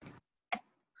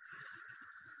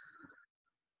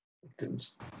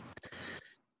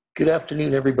Good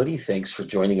afternoon, everybody. Thanks for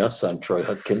joining us. I'm Troy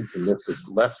Hudkins, and this is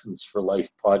Lessons for Life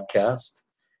podcast.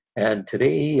 And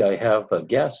today I have a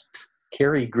guest,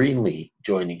 Carrie Greenlee,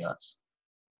 joining us.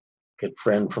 Good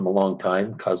friend from a long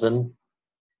time, cousin,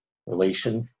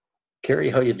 relation.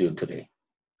 Carrie, how you doing today?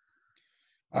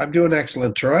 I'm doing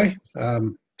excellent, Troy.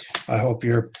 I hope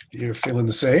you're feeling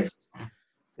the same.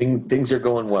 Things are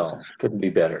going well. Couldn't be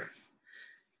better.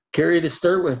 Carrie, to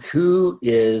start with, who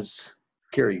is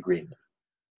Carrie Greenlee?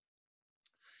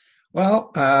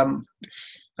 Well, I'm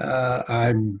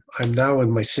now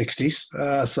in my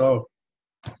 60s, so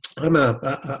I'm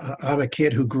a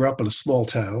kid who grew up in a small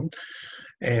town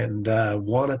and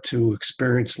wanted to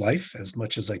experience life as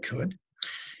much as I could.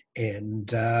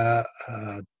 And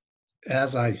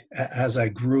as I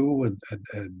grew and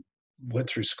went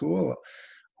through school,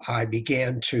 I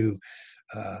began to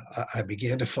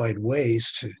find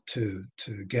ways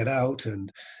to get out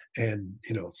and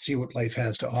see what life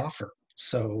has to offer.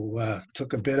 So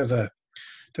took a bit of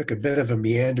a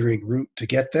meandering route to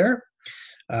get there.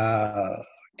 Uh,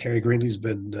 Kerry Greenlee's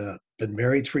been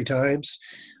married 3 times.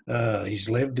 He's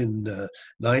lived in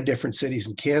 9 different cities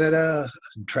in Canada,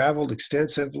 traveled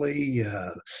extensively,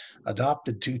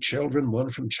 adopted 2 children, one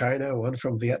from China, one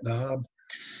from Vietnam,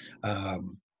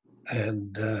 um,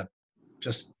 and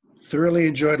just thoroughly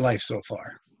enjoyed life so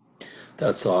far.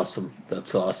 That's awesome.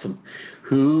 That's awesome.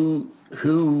 Who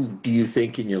do you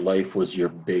think in your life was your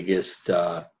biggest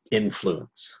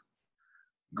influence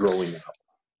growing up?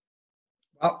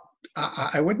 Well,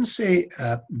 I wouldn't say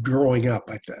growing up.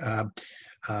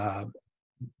 Uh,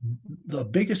 the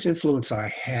biggest influence I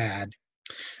had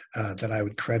that I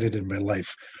would credit in my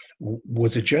life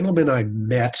was a gentleman I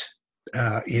met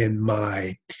in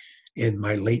my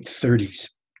late 30s.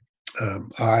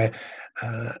 I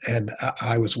and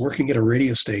I was working at a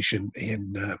radio station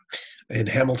in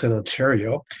Hamilton,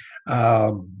 Ontario.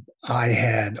 I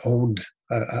had owned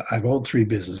I've owned 3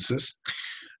 businesses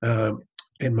um,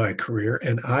 in my career,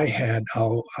 and I had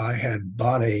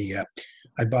bought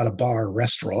I bought a bar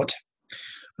restaurant,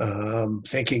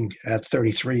 thinking at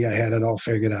 33 I had it all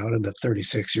figured out, and at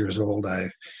 36 years old I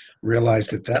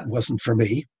realized that wasn't for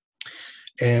me.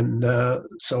 And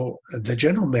so the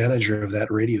general manager of that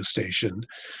radio station,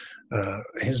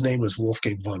 his name was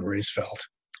Wolfgang von Reisfeld,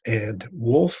 and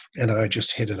Wolf and I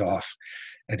just hit it off.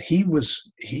 And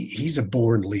he's a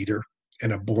born leader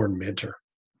and a born mentor.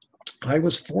 I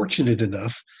was fortunate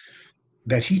enough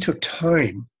that he took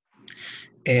time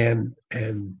and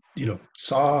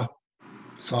saw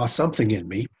something in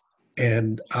me,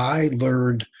 and I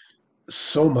learned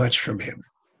so much from him.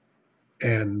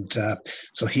 And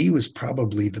so he was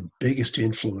probably the biggest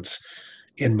influence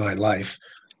in my life.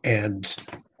 And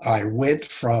I went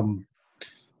from,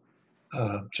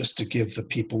 just to give the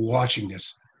people watching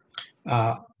this,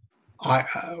 uh, I,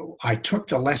 I took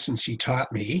the lessons he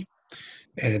taught me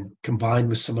and combined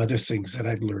with some other things that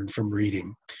I'd learned from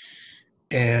reading.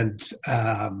 And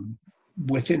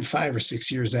within 5 or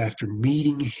 6 years after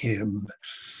meeting him,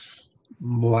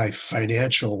 my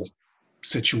financial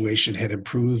situation had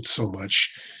improved so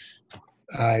much.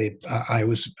 I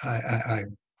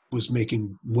was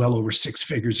making well over 6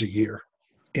 figures a year,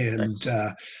 and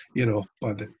Nice.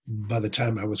 by the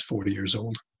time I was 40 years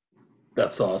old.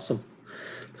 That's awesome.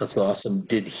 That's awesome.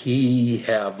 Did he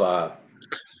have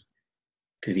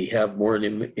more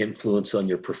influence on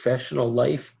your professional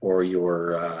life or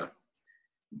your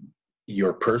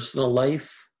personal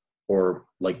life, or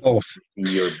like Both.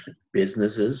 your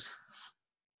businesses?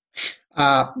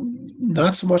 Uh,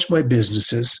 Not so much my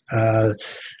businesses.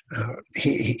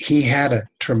 He had a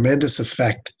tremendous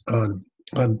effect on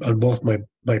both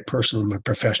my personal and my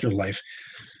professional life.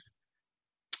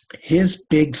 His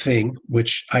big thing,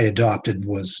 which I adopted,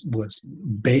 was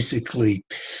basically,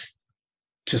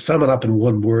 to sum it up in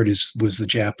one word, was the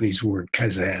Japanese word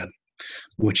kaizen,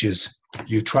 which is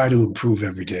you try to improve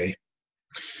every day.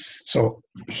 So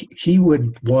he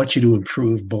would want you to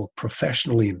improve both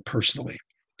professionally and personally.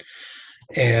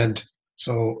 And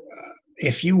so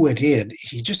if you went in,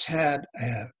 he just had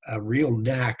a real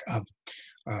knack of,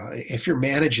 if you're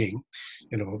managing,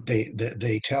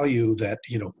 they tell you that,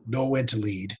 know when to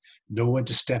lead, know when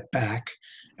to step back,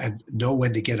 and know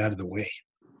when to get out of the way.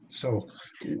 So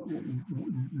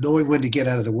knowing when to get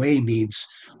out of the way means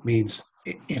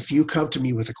if you come to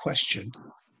me with a question,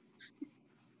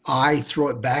 I throw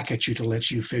it back at you to let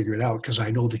you figure it out because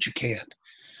I know that you can't.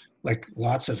 Like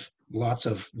lots of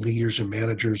leaders or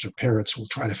managers or parents will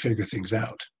try to figure things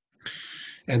out.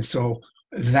 And so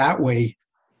that way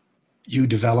you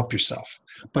develop yourself.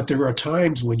 But there are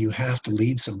times when you have to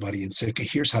lead somebody and say, okay,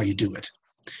 here's how you do it.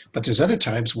 But there's other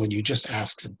times when you just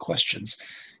ask some questions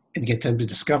and get them to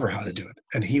discover how to do it.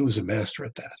 And he was a master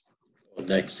at that. Oh,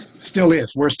 nice. Still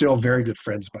is. We're still very good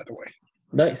friends, by the way.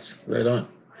 Nice. Right on.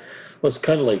 Well, it's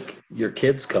kind of like your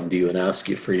kids come to you and ask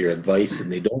you for your advice,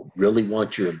 and they don't really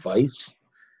want your advice.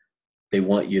 They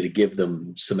want you to give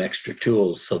them some extra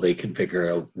tools so they can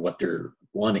figure out what they're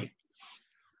wanting.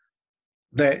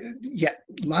 Yeah,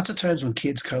 lots of times when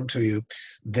kids come to you,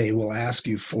 they will ask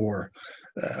you for,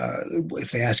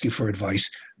 if they ask you for advice,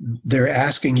 they're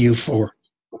asking you for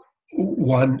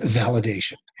one,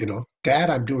 validation.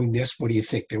 Dad, I'm doing this. What do you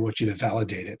think? They want you to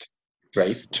validate it.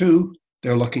 Right. Two,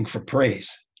 they're looking for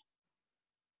praise.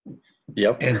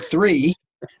 Yep. And three,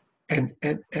 and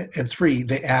three,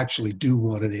 they actually do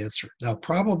want an answer. Now,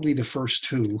 probably the first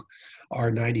two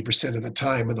are 90% of the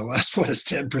time, and the last one is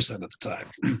 10% of the time.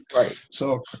 Right.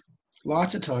 So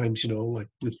lots of times, like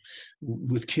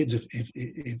with kids, if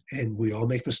and we all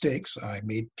make mistakes. I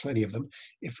made plenty of them.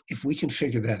 If we can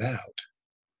figure that out,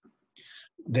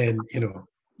 then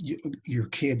your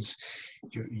kids,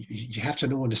 you have to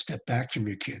know when to step back from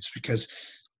your kids, because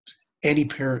any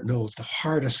parent knows the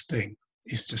hardest thing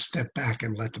is to step back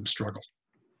and let them struggle.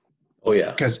 Oh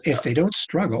yeah. Because if they don't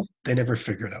struggle, they never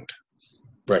figure it out.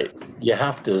 Right. You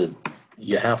have to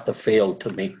fail to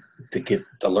get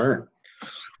to learn.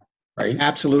 Right.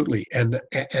 Absolutely. And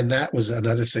that was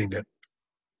another thing that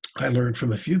I learned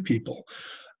from a few people.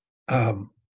 You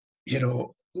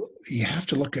have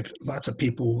to look at, lots of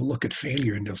people will look at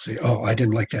failure and they'll say, "Oh, I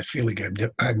didn't like that feeling.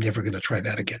 I'm never going to try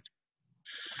that again."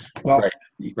 Well,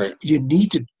 right. you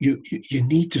need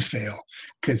to fail,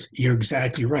 because you're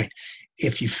exactly right.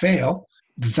 If you fail,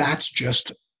 that's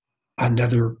just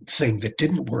another thing that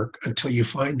didn't work until you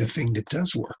find the thing that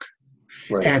does work.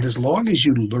 Right. And as long as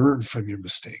you learn from your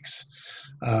mistakes,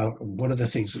 one of the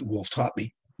things that Wolf taught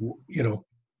me,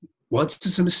 once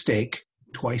is a mistake,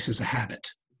 twice is a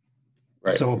habit.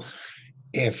 Right. So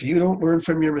if you don't learn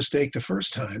from your mistake the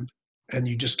first time, and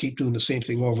you just keep doing the same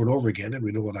thing over and over again, and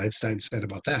we know what Einstein said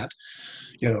about that,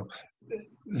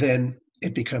 then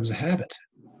it becomes a habit.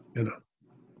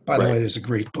 By the way, there's a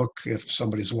great book, if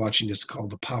somebody's watching this,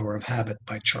 called The Power of Habit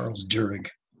by Charles Duhigg.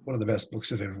 One of the best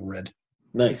books I've ever read.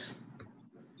 Nice.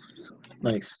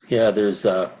 Yeah, there's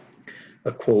a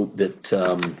quote that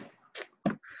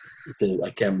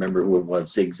I can't remember who it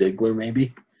was, Zig Ziglar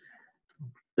maybe,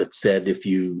 that said, if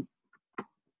you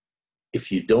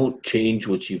don't change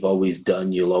what you've always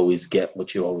done, you'll always get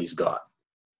what you always got.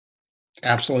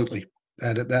 Absolutely.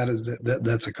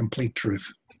 That's a complete truth.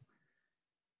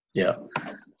 Yeah.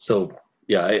 So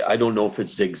yeah, I don't know if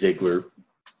it's Zig Ziglar.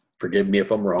 Forgive me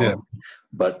if I'm wrong,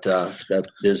 but that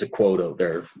there's a quote out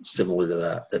there similar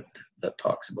to that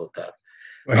talks about that.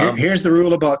 Well, here's the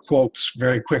rule about quotes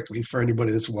very quickly for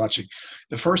anybody that's watching.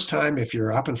 The first time, if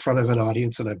you're up in front of an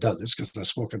audience, and I've done this because I've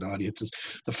spoken to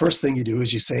audiences, the first thing you do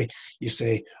is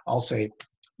I'll say,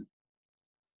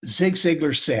 Zig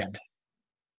Ziglar said,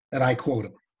 and I quote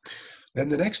him. Then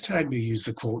the next time you use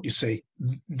the quote, you say,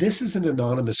 this is an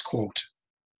anonymous quote.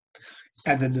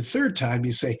 And then the third time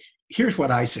you say, here's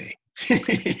what I say.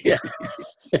 Yeah.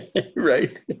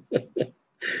 Right.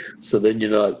 So then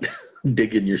you're not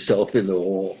digging yourself in the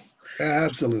hole.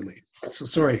 Absolutely. So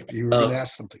sorry, you were going to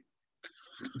ask something.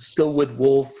 So with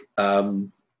Wolf,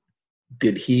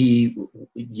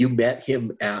 you met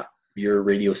him at your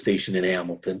radio station in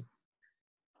Hamilton?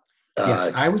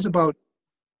 Yes, I was about,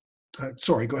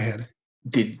 sorry, go ahead.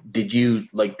 Did you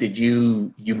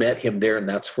met him there and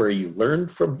that's where you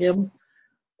learned from him?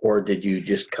 Or did you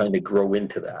just kind of grow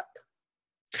into that?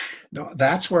 No,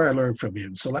 that's where I learned from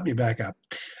him. So let me back up.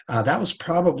 That was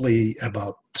probably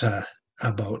about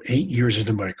 8 years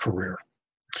into my career.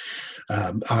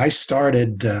 I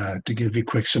started, to give you a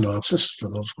quick synopsis, for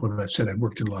those when I said I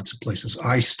worked in lots of places,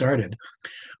 I started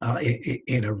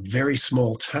in a very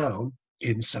small town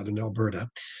in southern Alberta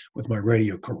with my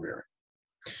radio career.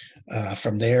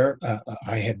 From there,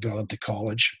 I had gone to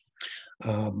college.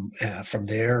 From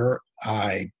there,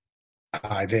 I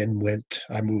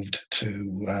moved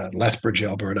to Lethbridge,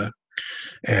 Alberta,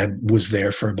 and was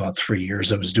there for about 3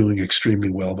 years. I was doing extremely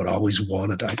well, but always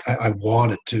I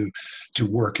wanted to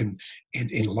work in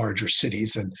larger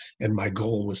cities, and my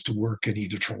goal was to work in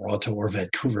either Toronto or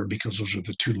Vancouver, because those are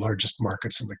the two largest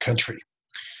markets in the country.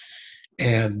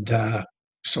 And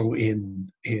so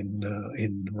in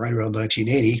right around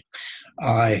 1980,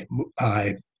 I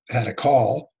had a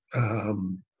call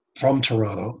from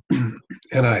Toronto,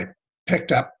 and I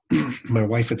picked up my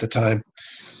wife at the time,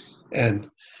 and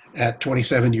at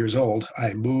 27 years old,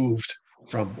 I moved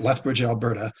from Lethbridge,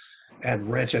 Alberta, and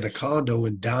rented a condo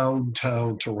in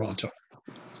downtown Toronto.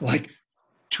 Like,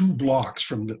 2 blocks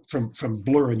from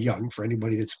Bloor and Yonge, for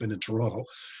anybody that's been in Toronto,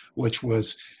 which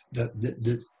was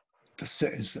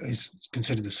is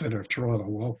considered the center of Toronto.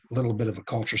 Well, a little bit of a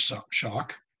culture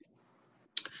shock.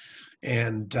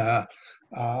 And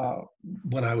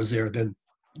when I was there, then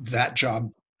that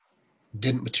job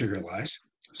didn't materialize.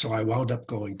 So I wound up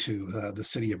going to the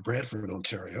city of Brantford,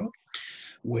 Ontario,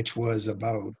 which was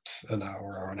about an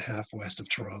hour and a half west of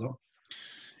Toronto.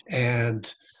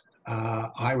 And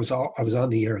I was on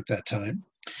the air at that time,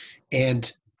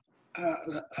 and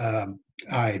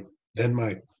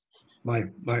my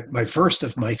first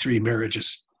of my 3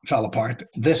 marriages fell apart.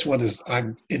 This one is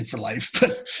I'm in for life,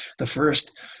 but the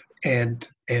first, and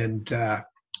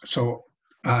so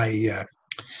I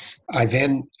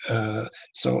then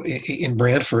so in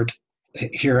Brantford,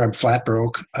 here I'm flat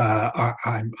broke.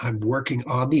 I'm working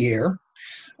on the air.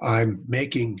 I'm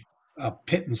making a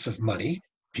pittance of money.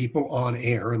 People on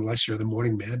air, unless you're the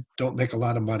morning man, don't make a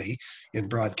lot of money in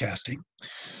broadcasting.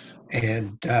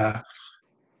 And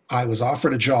I was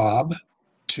offered a job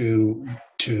to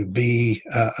be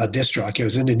a disc jockey. I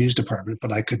was in the news department,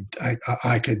 but I could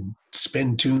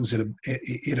spin tunes in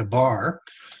a bar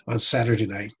on Saturday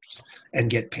nights and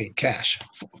get paid cash,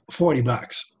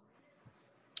 $40.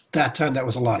 That time, that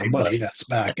was a lot of money. That's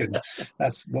back, and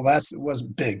it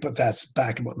wasn't big, but that's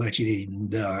back in about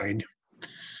 1989.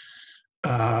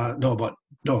 About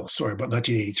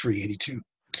 1983, 82.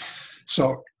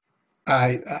 So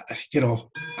I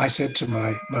said to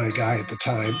my guy at the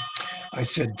time, I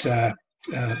said,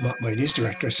 my news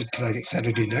director, I said, can I get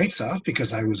Saturday nights off?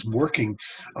 Because I was working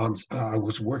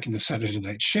the Saturday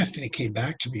night shift. And he came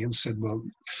back to me and said, well,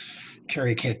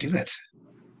 Kerry, can't do it.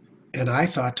 And I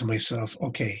thought to myself,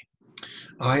 okay,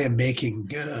 I am making,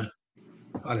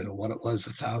 I don't know what it was,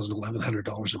 $1,000,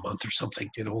 $1,100 a month or something,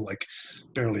 like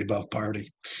barely above party.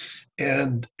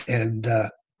 And I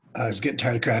was getting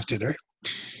tired of craft dinner.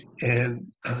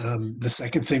 And the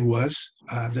second thing was,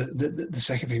 I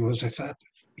thought,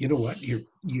 you know what, you're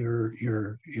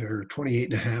 28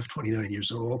 and a half, 29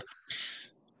 years old.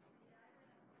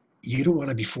 You don't want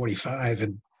to be 45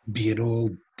 and be an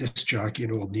old disc jockey,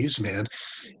 an old newsman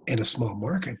in a small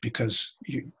market, because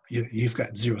you've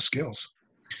got 0 skills.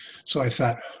 So I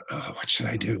thought, what should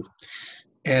I do?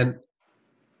 And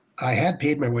I had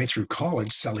paid my way through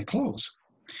college selling clothes.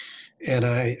 And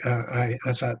I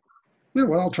thought, you know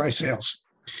what, I'll try sales.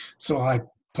 So I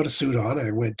put a suit on. I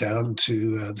went down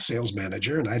to the sales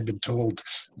manager, and I'd been told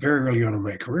very early on in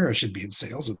my career I should be in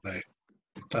sales. And I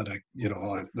thought,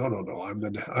 no, I'm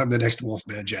the next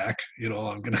Wolfman Jack.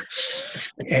 I'm gonna,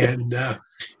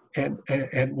 and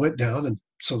went down, and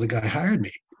so the guy hired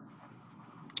me.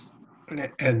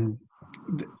 And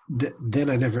then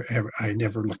I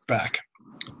never looked back.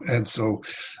 And so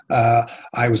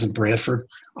I was in Brantford.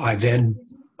 I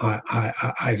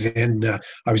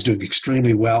was doing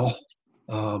extremely well.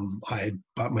 I had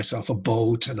bought myself a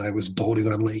boat, and I was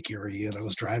boating on Lake Erie, and I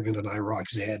was driving an IROC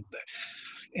Z,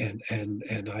 and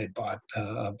I bought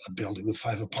a building with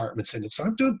 5 apartments in it. So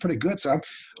I'm doing pretty good. So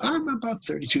I'm about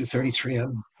 32, 33.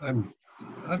 I'm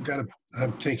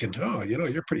thinking,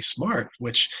 you're pretty smart,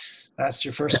 which that's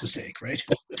your first mistake, right?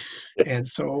 And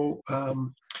so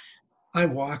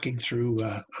I'm walking through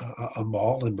a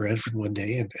mall in Brantford one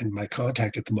day, and my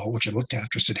contact at the mall, which I looked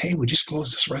after, said, hey, we just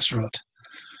closed this restaurant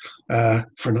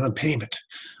for non-payment.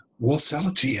 We'll sell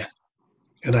it to you.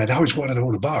 And I'd always wanted to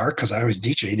own a bar because I was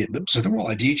DJing in them. So well,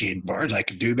 I DJed in bars, I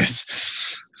could do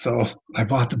this. So I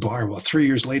bought the bar. Well, 3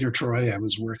 years later, Troy, I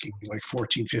was working like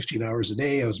 14, 15 hours a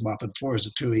day. I was mopping floors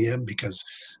at 2 a.m. because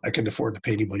I couldn't afford to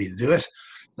pay anybody to do it.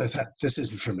 And I thought, this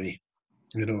isn't for me.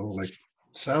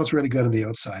 Sounds really good on the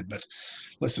outside, but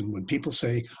listen, when people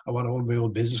say, I want to own my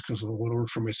own business because I want to work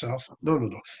for myself, no.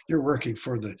 You're working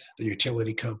for the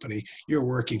utility company. You're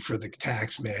working for the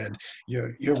tax man.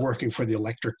 You're working for the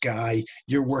electric guy.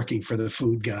 You're working for the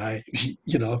food guy,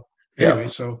 Anyway, Yeah.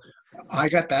 so I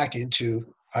got back. I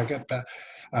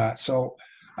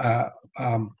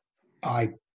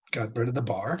got rid of the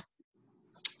bar,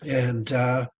 and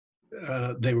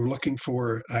they were looking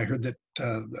for, I heard that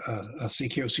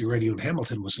CKOC Radio in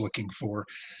Hamilton was looking for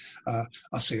a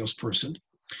salesperson.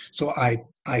 So I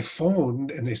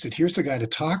phoned, and they said, here's the guy to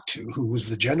talk to, who was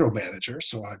the general manager.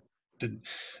 So I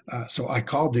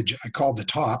called the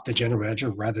top, the general manager,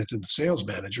 rather than the sales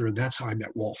manager. And that's how I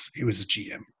met Wolf. He was a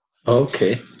GM.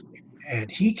 Okay.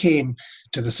 And he came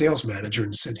to the sales manager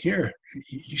and said, here,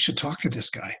 you should talk to this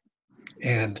guy.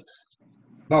 And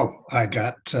I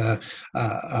got,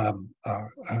 I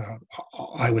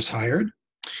was hired,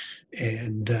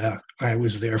 and I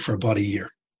was there for about a year.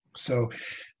 So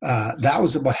that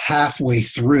was about halfway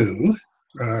through.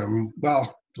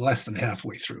 less than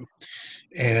halfway through.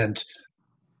 And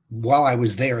while I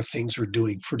was there, things were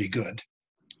doing pretty good.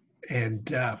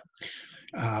 And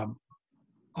um,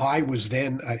 I was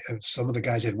then, some of the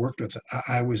guys I'd worked with,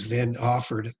 I was then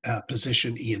offered a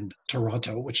position in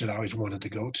Toronto, which I'd always wanted to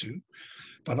go to.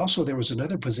 But also there was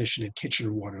another position in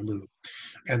Kitchener-Waterloo.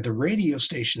 And the radio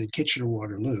station in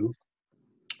Kitchener-Waterloo,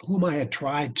 whom I had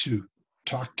tried to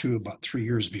talk to about 3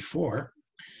 years before,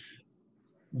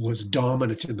 was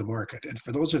dominant in the market. And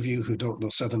for those of you who don't know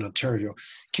Southern Ontario,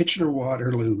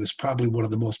 Kitchener-Waterloo is probably one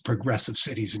of the most progressive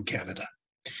cities in Canada.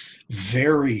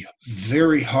 Very,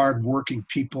 very hardworking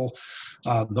people.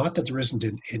 Not that there isn't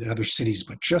in other cities,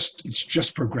 but it's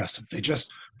just progressive.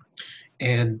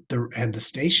 And the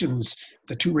stations,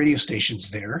 the two radio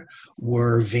stations there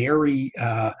were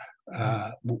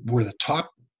were the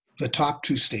top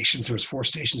two stations. There was 4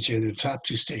 stations here. They were the top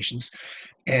 2 stations.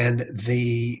 And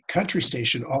the country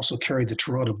station also carried the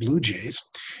Toronto Blue Jays.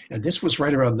 And this was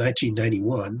right around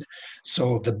 1991.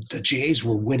 So the Jays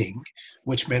were winning,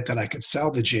 which meant that I could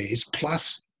sell the Jays.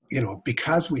 Plus,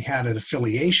 because we had an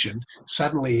affiliation,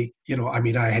 suddenly,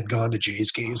 I had gone to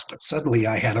Jays games, but suddenly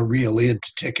I had a real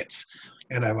into tickets.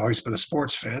 And I've always been a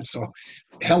sports fan. So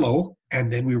hello.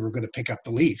 And then we were going to pick up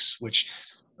the Leafs, which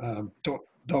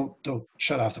don't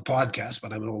shut off the podcast,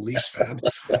 but I'm an old Leafs fan.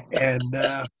 And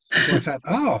so I thought,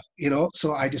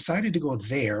 so I decided to go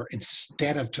there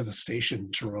instead of to the station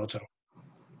in Toronto.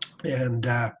 And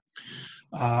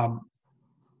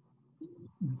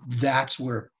that's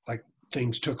where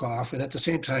things took off. And at the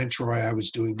same time, Troy, I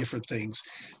was doing different things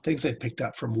I picked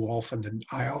up from Wolf. And then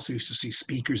I also used to see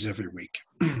speakers every week.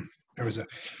 There was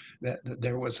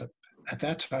at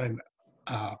that time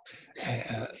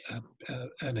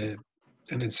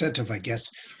an incentive, I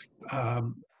guess,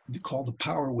 called the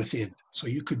Power Within. So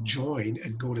you could join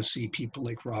and go to see people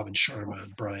like Robin Sharma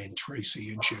and Brian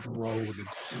Tracy and Jim Rohn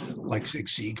and like Zig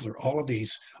Ziglar, all of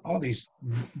these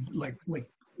like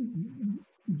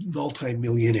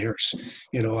multi-millionaires.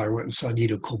 I went and saw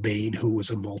Nito Cobain, who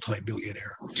was a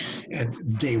multi-millionaire, and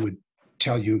they would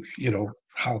tell you,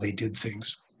 how they did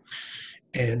things.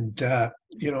 And,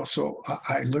 so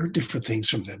I learned different things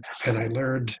from them. And I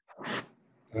learned,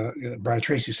 Brian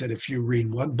Tracy said, if you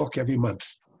read one book every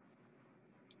month,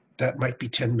 that might be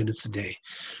 10 minutes a day.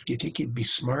 Do you think you'd be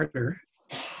smarter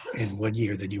in 1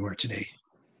 year than you are today?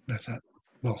 And I thought,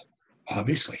 well,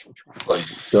 obviously.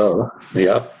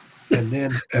 Yeah. And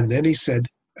then he said,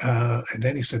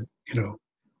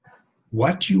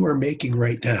 what you are making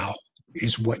right now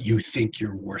is what you think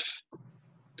you're worth.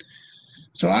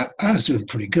 So I was doing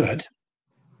pretty good.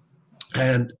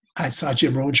 And I saw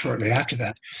Jim Rohn shortly after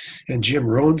that. And Jim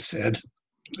Rohn said,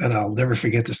 and I'll never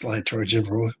forget this line, Troy. Jim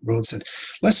Rohn said,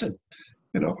 listen,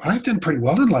 I've done pretty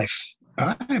well in life.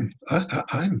 I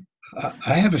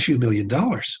have a few $1 million.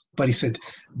 But he said,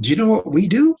 do you know what we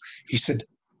do? He said,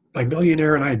 my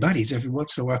millionaire and I buddies, every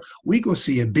once in a while, we go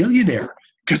see a billionaire,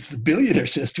 because the billionaire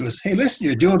says to us, hey, listen,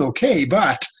 you're doing okay,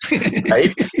 but.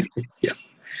 Right? Yeah.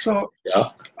 So yeah.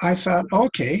 I thought,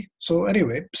 okay. So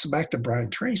anyway, back to Brian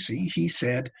Tracy, he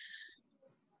said,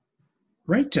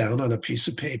 write down on a piece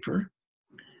of paper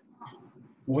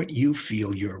what you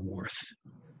feel you're worth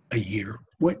a year,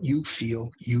 what you feel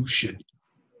you should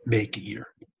make a year.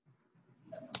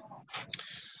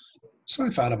 So I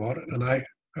thought about it, and I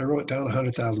wrote down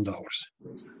 $100,000.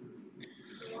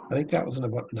 I think that was in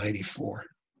about 94.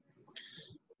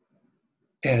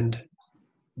 And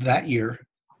that year,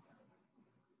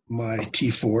 my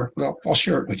T4, well, I'll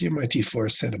share it with you. My T4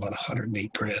 said about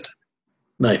 108 grand.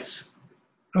 Nice.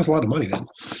 That was a lot of money then.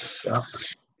 Yeah.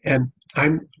 And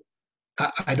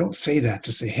I don't say that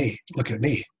to say, hey, look at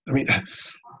me. I mean, I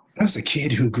was a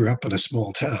kid who grew up in a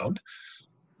small town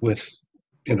with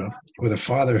a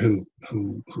father who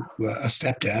a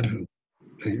stepdad who,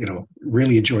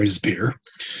 really enjoyed his beer,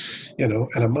 and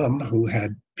a mom who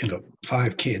had,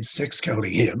 5 kids, 6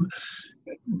 counting him,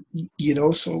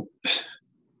 so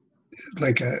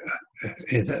like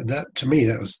that to me,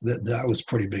 that was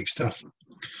pretty big stuff.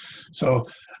 So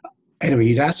anyway,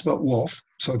 you'd asked about Wolf.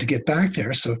 So to get back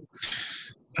there,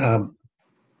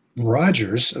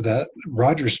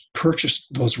 Rogers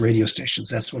purchased those radio stations.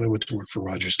 That's when I went to work for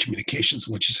Rogers Communications,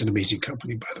 which is an amazing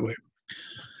company, by the way.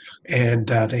 And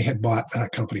they had bought a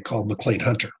company called McLean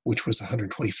Hunter, which was a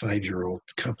 125-year-old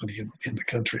company in the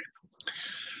country.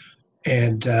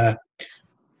 And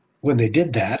when they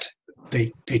did that,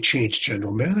 they changed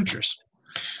general managers.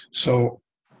 So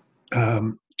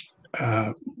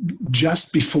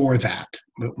just before that,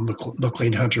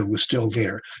 McLean Hunter was still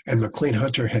there, and McLean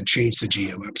Hunter had changed the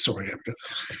GM. I'm sorry.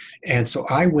 And so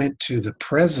I went to the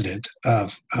president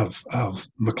of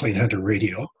McLean Hunter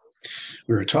Radio,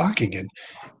 we were talking,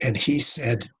 and he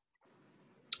said,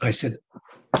 I said,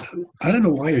 I don't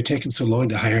know why you're taking so long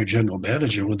to hire a general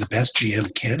manager when the best GM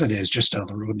in Canada is just down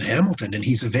the road in Hamilton and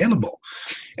he's available.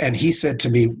 And he said to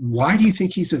me, why do you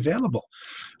think he's available?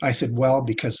 I said, well,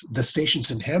 because the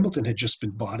stations in Hamilton had just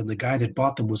been bought and the guy that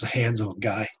bought them was a hands-on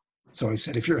guy. So I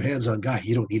said, if you're a hands-on guy,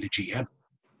 you don't need a GM.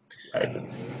 Right.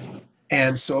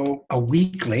 And so a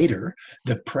week later,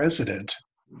 the president,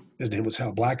 his name was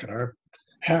Hal Blackanar,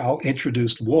 Hal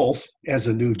introduced Wolf as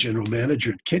a new general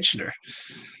manager in Kitchener.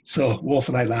 So Wolf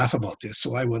and I laugh about this.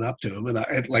 So I went up to him,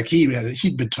 and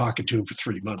he'd been talking to him for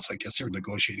 3 months. I guess they were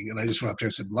negotiating, and I just went up there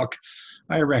and said, "Look,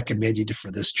 I recommend you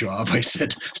for this job." I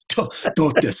said,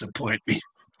 "Don't disappoint me."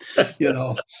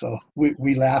 So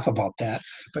we laugh about that.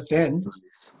 But then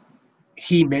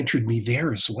he mentored me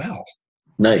there as well.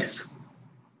 Nice.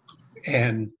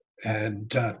 And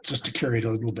just to carry it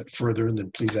a little bit further, and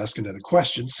then please ask another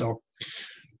question. So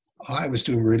I was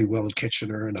doing really well in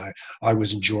Kitchener, and I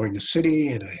was enjoying the city,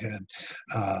 and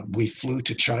we flew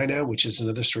to China, which is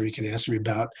another story you can ask me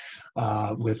about,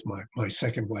 with my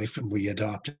second wife, and we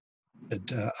adopted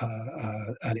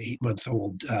an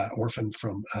 8-month-old orphan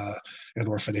from an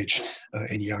orphanage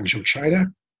in Yangzhou, China.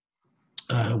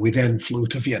 We then flew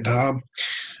to Vietnam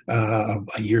a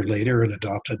year later and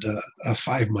adopted a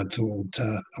 5-month-old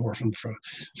orphan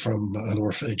from an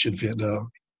orphanage in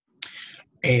Vietnam.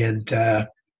 And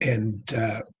in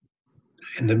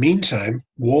the meantime,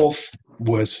 Wolf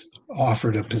was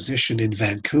offered a position in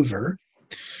Vancouver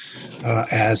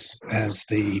as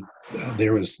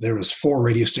there was 4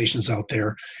 radio stations out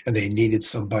there, and they needed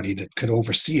somebody that could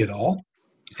oversee it all.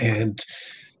 And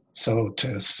so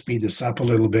to speed this up a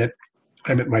little bit,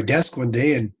 I'm at my desk one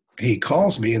day, and he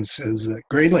calls me and says,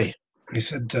 "Greenlee," he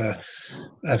said,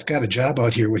 "I've got a job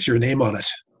out here with your name on it."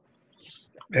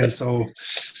 And so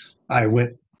I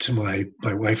went to my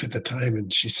wife at the time,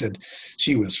 and she said,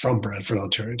 she was from Brantford,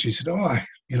 Ontario. And she said,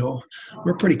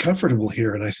 we're pretty comfortable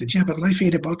here. And I said, yeah, but life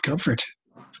ain't about comfort.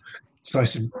 So I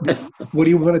said, what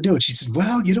do you want to do? And she said,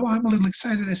 well, I'm a little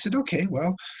excited. I said, okay,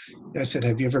 well, I said,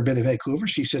 have you ever been to Vancouver?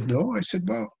 She said, no. I said,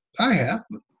 well, I have.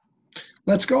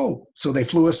 Let's go. So they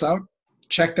flew us out,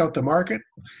 checked out the market.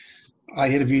 I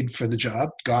interviewed for the job,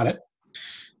 got it.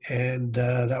 And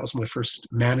that was my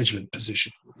first management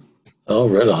position. Oh,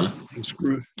 right on. Things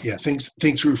grew. Yeah,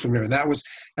 things grew from there. And that was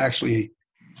actually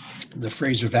in the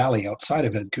Fraser Valley outside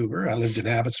of Vancouver. I lived in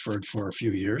Abbotsford for a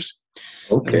few years.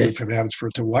 Okay. I moved from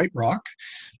Abbotsford to White Rock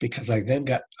because I then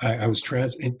I was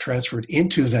transferred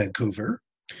into Vancouver,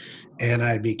 and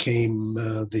I became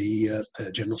the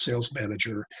general sales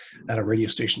manager at a radio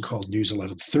station called News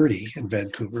 1130 in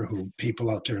Vancouver, who people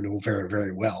out there know very,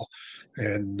 very well.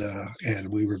 And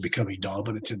we were becoming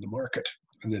dominant in the market.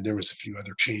 And then there was a few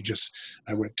other changes.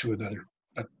 I went to another,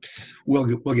 but we'll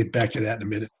get back to that in a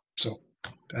minute. So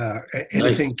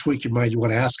anything Nice. tweak your mind you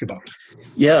want to ask about?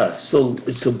 Yeah. So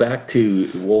back to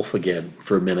Wolf again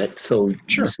for a minute. So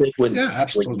Sure. You said Yeah,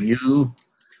 absolutely.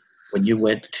 when you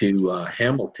went to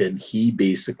Hamilton, he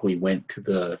basically went to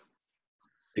the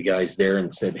guys there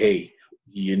and said, "Hey,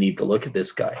 you need to look at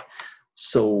this guy."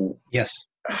 So Yes.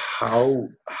 how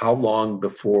long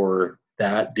before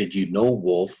that did you know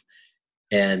Wolf?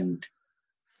 And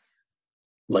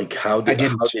like, how I did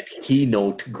didn't. he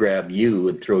know to grab you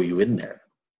and throw you in there?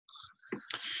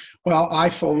 Well, I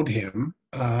phoned him.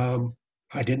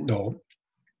 I didn't know.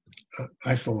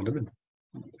 I phoned him,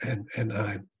 and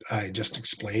I just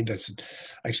explained.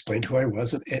 I explained who I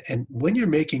was, and when you're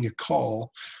making a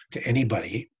call to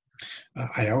anybody,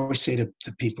 I always say to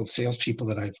the salespeople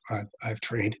that I've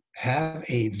trained, have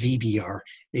a VBR,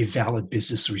 a valid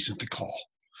business reason to call.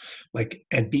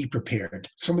 And be prepared.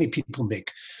 So many people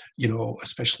make,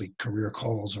 especially career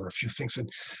calls or a few things,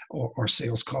 or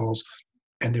sales calls,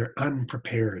 and they're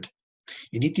unprepared.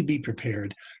 You need to be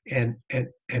prepared. And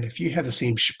if you have the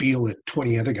same spiel that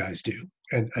 20 other guys do,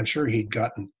 and I'm sure he'd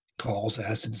gotten calls,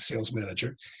 as did the sales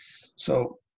manager.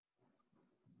 So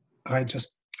I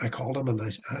called him, and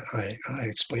I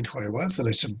explained who I was, and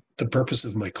I said, the purpose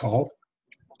of my call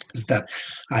is that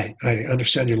I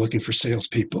understand you're looking for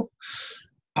salespeople.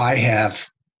 I have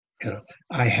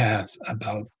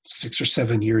about 6 or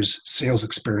 7 years sales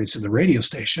experience in the radio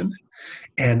station,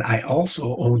 and I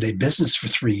also owned a business for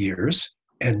 3 years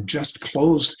and just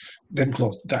closed.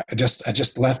 I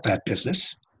just left that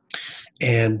business,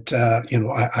 and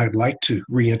I'd like to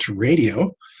re-enter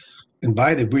radio. And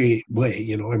by the way,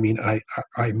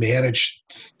 I managed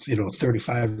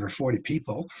 35 or 40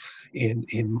 people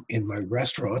in my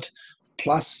restaurant,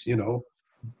 plus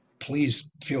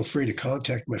please feel free to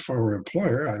contact my former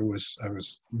employer. I was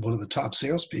one of the top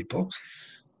salespeople,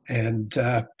 and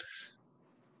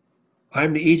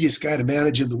I'm the easiest guy to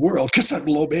manage in the world because I'm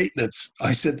low maintenance.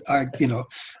 I said,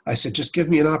 just give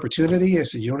me an opportunity. I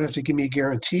said, you don't have to give me a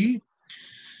guarantee.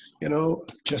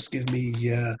 Just give me,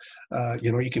 you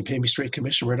can pay me straight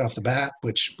commission right off the bat,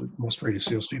 which most radio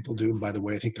salespeople do. And by the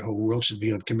way, I think the whole world should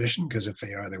be on commission because if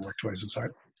they are, they work twice as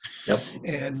hard. Yep.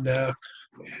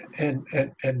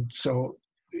 And so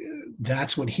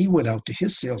that's when he went out to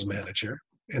his sales manager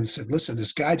and said, listen,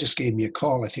 this guy just gave me a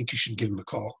call. I think you should give him a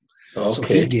call. Okay. So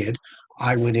he did.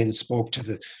 I went in and spoke to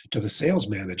the sales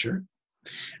manager,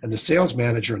 and the sales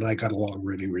manager and I got along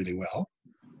really, really well.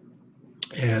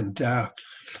 And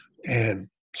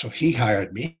so he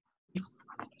hired me.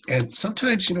 And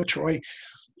sometimes, Troy,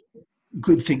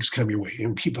 good things come your way.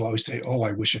 And people always say, oh,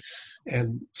 I wish.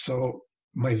 And so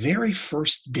my very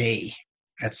first day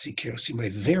at CKOC, my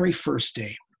very first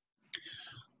day,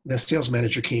 the sales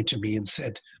manager came to me and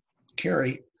said,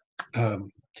 Kerry,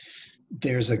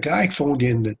 there's a guy phoned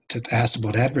in that asked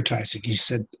about advertising. He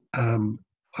said, I'm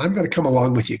going to come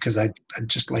along with you because I'd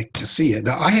just like to see it.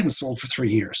 Now, I hadn't sold for 3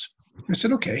 years. I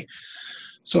said, okay.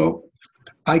 So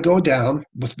I go down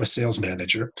with my sales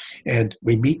manager and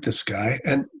we meet this guy.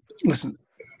 And listen,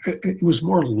 it was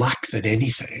more luck than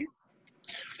anything.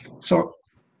 So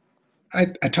I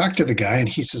talked to the guy and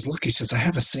he says, look, I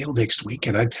have a sale next week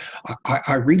and I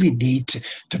really need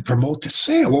to promote the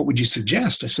sale. What would you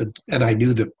suggest? I said, and I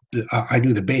knew the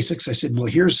basics. I said, well,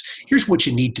 here's what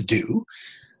you need to do.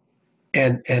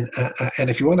 And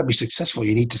if you want to be successful,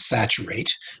 you need to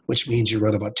saturate, which means you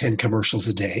run about 10 commercials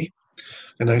a day.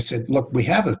 And I said, look, we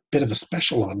have a bit of a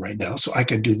special on right now, so I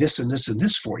can do this and this and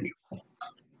this for you.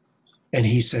 And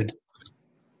he said,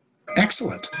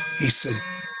 excellent. He said,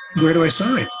 where do I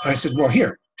sign? I said, well,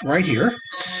 here, right here.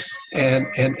 And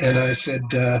I said,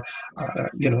 I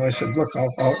said, look,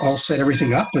 I'll set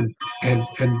everything up. And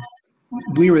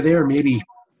we were there maybe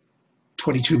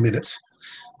 22 minutes.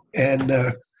 And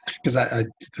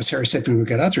because Harry said when we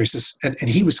got out there, he says, and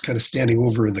he was kind of standing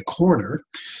over in the corner,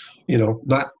 he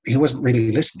wasn't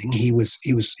really listening. He was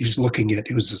looking at,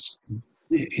 it was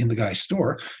in the guy's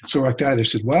store. So I walked out there,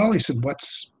 said, well, he said,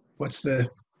 what's the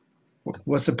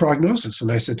prognosis?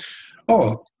 And I said,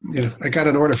 oh, I got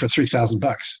an order for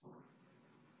 $3,000.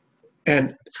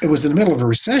 And it was in the middle of a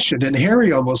recession, and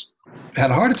Harry almost had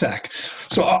a heart attack.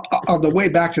 So on the way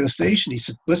back to the station, he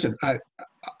said, listen, I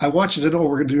want you to know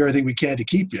we're going to do everything we can to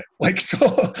keep you. But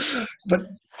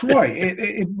Troy,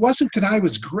 it wasn't that I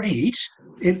was great.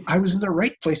 I was in the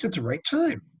right place at the right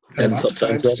time. And lots of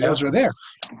times sales were there.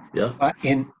 Yeah. But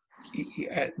I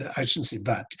shouldn't say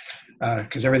but,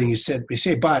 because everything you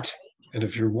say but, and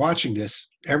if you're watching this,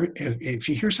 if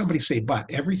you hear somebody say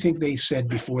but, everything they said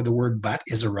before the word but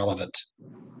is irrelevant.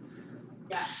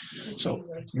 So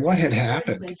what had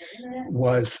happened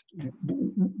was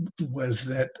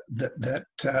that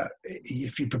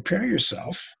if you prepare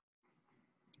yourself,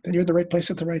 then you're in the right place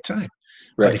at the right time.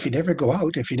 Right. But if you never go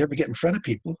out, if you never get in front of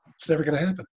people, it's never going to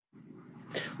happen.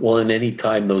 Well, and any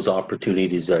time those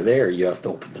opportunities are there, you have to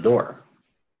open the door,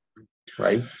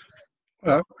 right?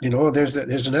 Well,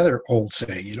 there's another old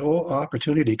saying,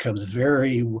 opportunity comes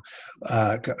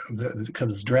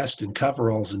comes dressed in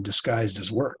coveralls and disguised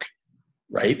as work.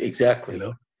 Right, exactly.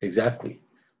 Exactly.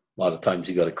 A lot of times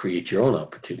you got to create your own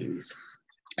opportunities.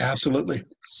 Absolutely.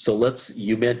 So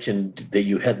you mentioned that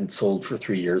you hadn't sold for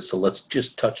 3 years, so let's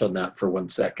just touch on that for 1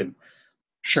 second.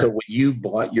 Sure. So when you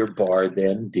bought your bar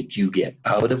then, did you get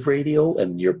out of radio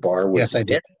and your bar was Yes, I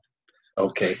did.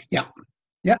 Okay. Yeah.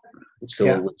 So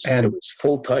it was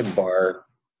full-time bar,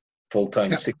 full-time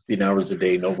 16 hours a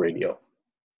day, no radio.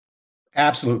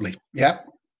 Absolutely. Yeah.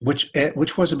 Which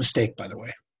was a mistake, by the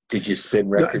way. Did you spin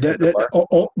records?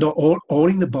 No,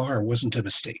 owning the bar wasn't a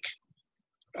mistake.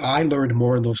 I learned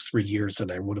more in those 3 years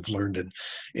than I would have learned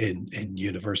in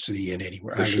university and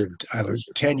anywhere. I learned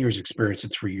 10 years experience in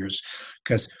 3 years,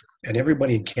 and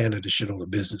everybody in Canada should own a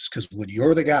business, because when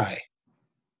you're the guy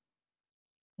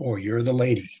or you're the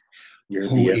lady you're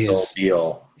the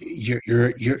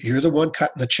one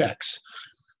cutting the checks,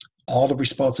 all the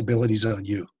responsibilities on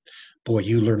you. Boy,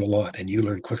 you learn a lot, and you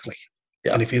learn quickly.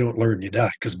 Yeah. And if you don't learn, you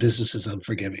die, because business is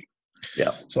unforgiving.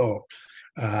 Yeah. So,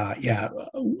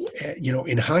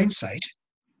 in hindsight,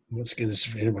 once again, this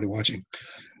is for anybody watching,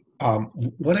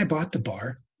 when I bought the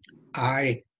bar,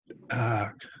 I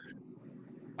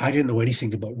didn't know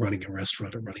anything about running a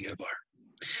restaurant or running a bar.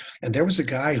 And there was a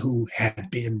guy who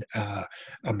had been a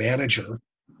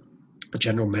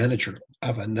general manager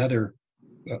of another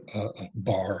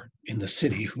bar in the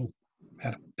city, who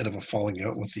had a bit of a falling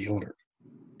out with the owner.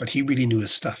 But he really knew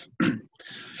his stuff.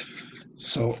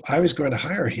 So I was going to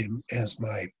hire him as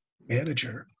my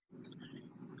manager.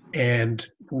 And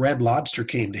Red Lobster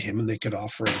came to him and they could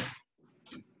offer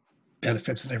him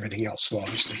benefits and everything else. So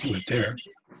obviously he went there.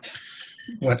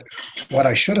 What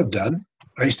I should have done.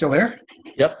 Are you still there?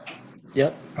 Yep.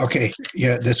 Yep. Okay.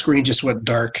 Yeah, the screen just went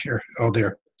dark here. Oh,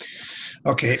 there.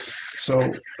 Okay.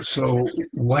 So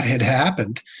what had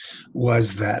happened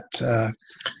was that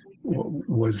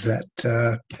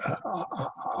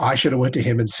I should have went to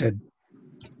him and said,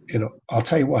 I'll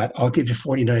tell you what, I'll give you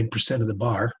 49% of the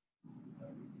bar,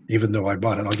 even though I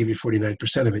bought it. I'll give you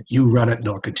 49% of it. You run it, and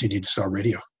I'll continue to sell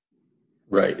radio.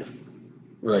 Right.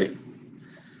 Right.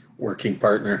 Working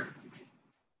partner.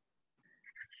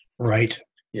 Right.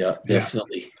 Yeah,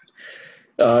 definitely.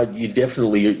 You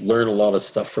definitely learn a lot of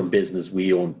stuff from business.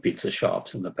 We owned pizza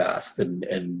shops in the past, and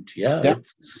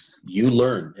it's you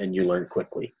learn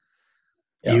quickly.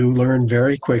 Yeah. You learn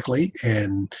very quickly,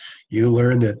 and you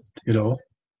learn that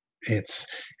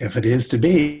it's if it is to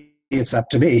be, it's up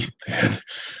to me.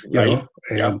 Right.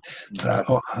 And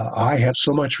I have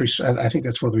so much respect. I think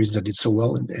that's one of the reasons I did so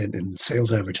well in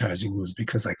sales advertising was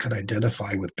because I could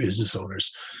identify with business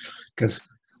owners. Because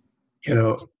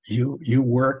you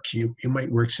work, you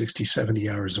might work 60, 70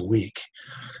 hours a week,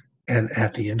 and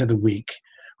at the end of the week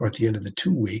or at the end of the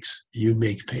 2 weeks, you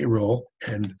make payroll,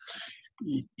 and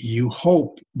you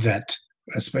hope that,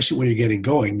 especially when you're getting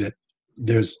going, that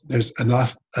there's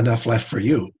enough left for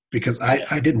you, because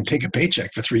I didn't take a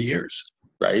paycheck for 3 years.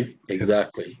 Right.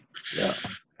 Exactly. Yeah.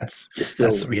 That's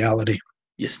the reality.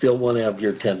 You still want to have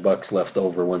your $10 left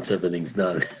over once everything's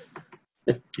done.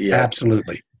 Yeah.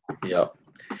 Absolutely. Yeah.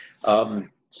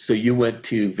 So you went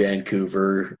to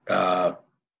Vancouver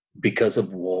because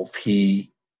of Wolf. You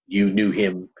knew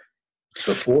him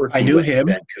before. I knew him.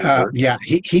 Yeah.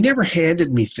 He never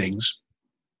handed me things,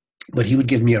 but he would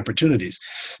give me opportunities.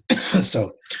 So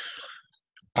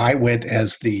I went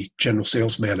as the general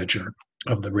sales manager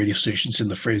of the radio stations in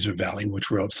the Fraser Valley, which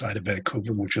were outside of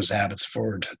Vancouver, which was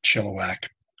Abbotsford, Chilliwack.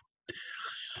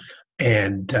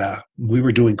 And we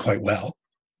were doing quite well.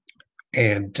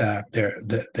 And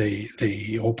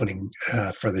the opening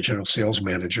for the general sales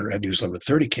manager at News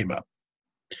 1130 came up.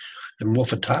 And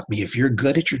Wolf had taught me, if you're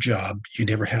good at your job, you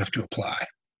never have to apply.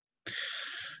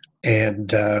 And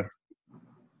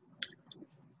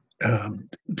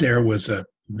there was a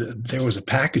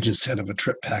package instead of a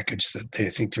trip package that they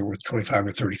think they're worth $25,000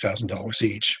 or $30,000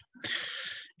 each.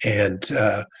 And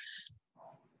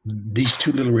these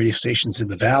two little radio stations in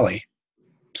the valley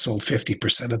sold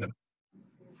 50% of them.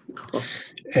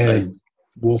 And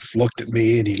Wolf looked at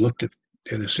me, and he looked at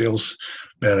the sales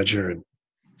manager, and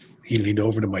he leaned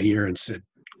over to my ear and said,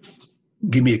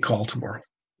 "Give me a call tomorrow."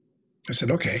 I said,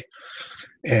 "Okay."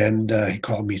 And he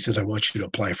called me. He said, "I want you to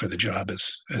apply for the job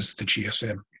as the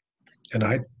GSM." And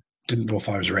I didn't know if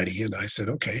I was ready. And I said,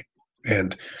 "Okay."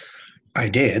 And I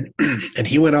did. And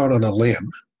he went out on a limb,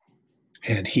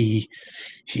 and he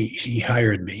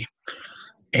hired me.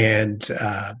 And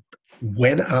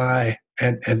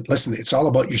and listen, it's all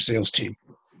about your sales team.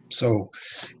 So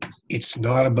it's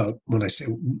not about when I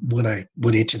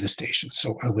went into the station.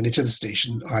 So I went into the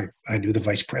station. I knew the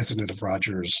vice president of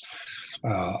Rogers,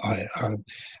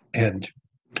 and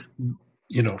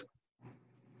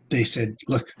they said,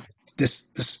 "Look,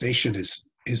 this station is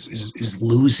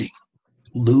losing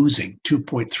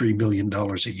 $2.3 million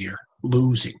a year,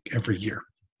 losing every year."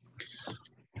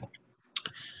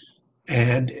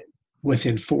 And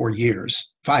within 5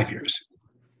 years,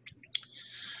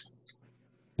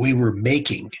 we were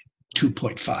making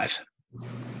 2.5.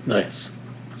 Nice.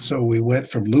 So we went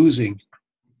from losing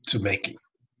to making.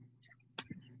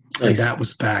 Nice. And that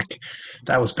was back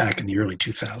in the early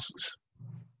 2000s.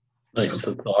 Nice.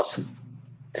 So, that's awesome.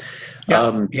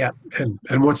 Yeah.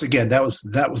 And once again, that was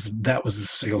the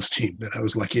sales team that I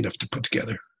was lucky enough to put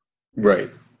together.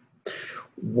 Right.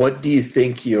 What do you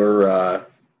think your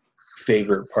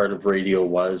favorite part of radio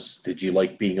was? Did you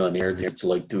like being on air? Did you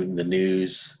like doing the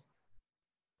news?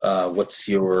 What's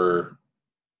your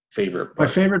favorite part? My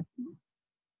favorite,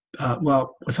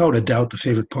 well, without a doubt, the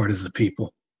favorite part is the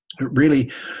people. It really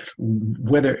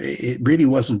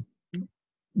wasn't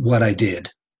what I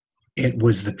did. It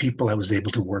was the people I was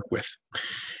able to work with.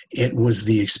 It was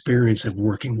the experience of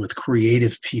working with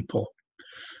creative people,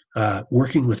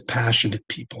 working with passionate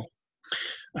people.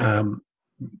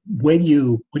 When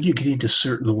you get into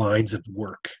certain lines of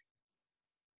work,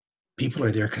 people are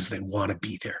there because they want to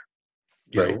be there.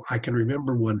 You know, I can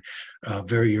remember when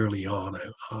very early on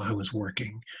I was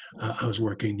working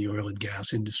in the oil and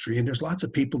gas industry, and there's lots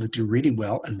of people that do really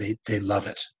well and they love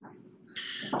it.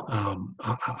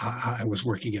 I was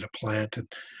working in a plant,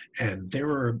 and there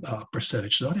were a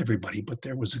percentage, not everybody, but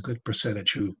there was a good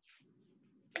percentage who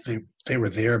they were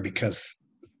there because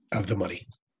of the money.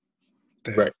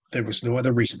 Right. There was no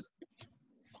other reason.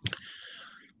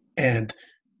 And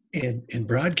in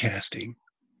broadcasting,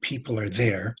 people are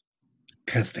there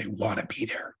because they want to be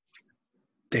there.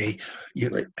 They you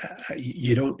Right.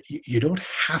 you don't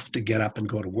have to get up and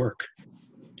go to work.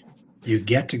 You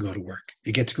get to go to work.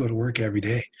 You get to go to work every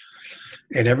day,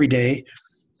 and every day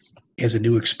is a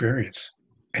new experience.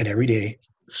 And every day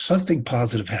something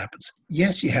positive happens.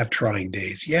 Yes, you have trying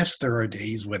days. Yes, there are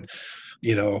days when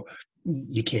you know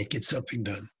you can't get something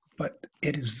done, but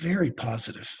it is very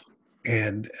positive,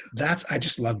 and I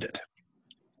just loved it.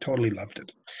 Totally loved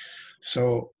it.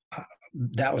 So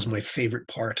that was my favorite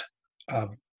part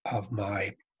of of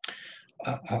my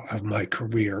of my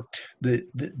career.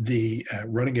 The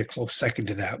running a close second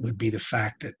to that would be the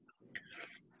fact that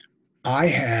I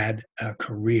had a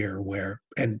career where,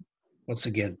 and once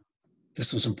again,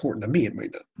 this was important to me. It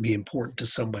might not be important to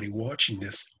somebody watching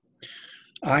this.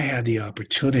 I had the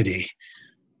opportunity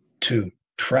to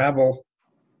travel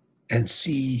and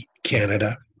see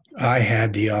Canada. I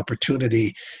had the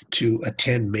opportunity to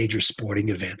attend major sporting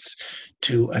events,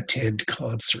 to attend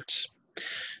concerts,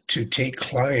 to take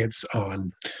clients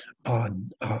on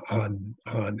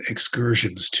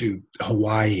excursions to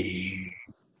Hawaii,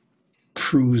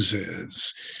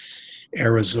 cruises,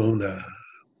 Arizona,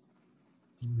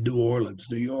 New Orleans,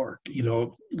 New York,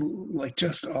 like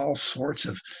just all sorts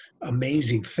of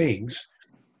amazing things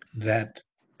that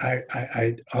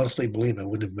I honestly believe I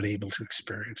wouldn't have been able to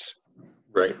experience.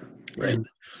 Right. Right. And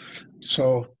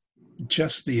so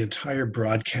just the entire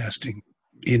broadcasting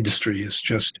industry is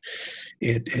just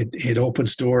it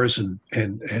opens doors, and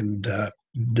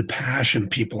the passion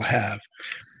people have,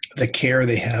 the care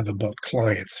they have about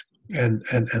clients. And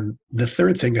the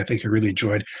third thing I think I really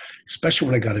enjoyed, especially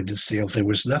when I got into sales, there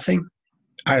was nothing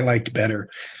I liked better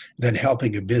than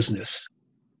helping a business.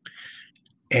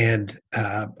 And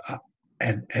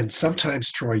and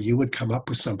sometimes, Troy, you would come up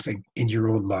with something in your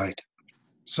own mind.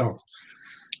 So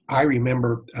I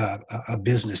remember a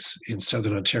business in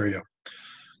Southern Ontario.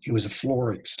 He was a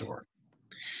flooring store,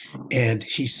 and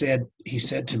he said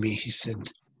to me, he said,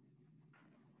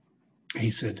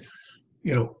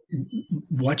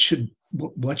 what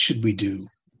should we do?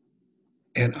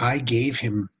 And I gave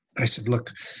him. I said,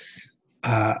 look,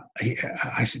 I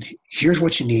said, here's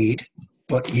what you need,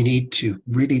 but you need to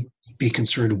really be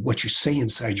concerned with what you say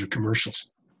inside your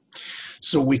commercials.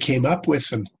 So we came up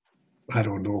with, and I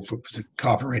don't know if it was a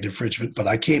copyright infringement, but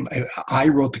I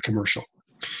wrote the commercial,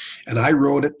 and I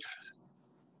wrote it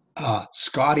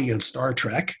Scotty on Star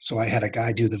Trek. So I had a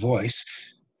guy do the voice,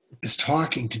 is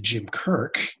talking to Jim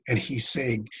Kirk, and he's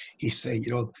saying,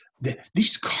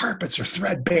 these carpets are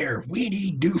threadbare. We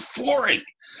need new flooring.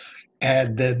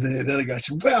 And then the other guy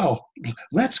said, well,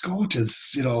 let's go to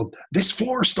this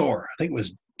floor store. I think it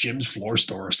was Jim's Floor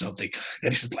Store or something.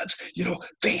 And he said,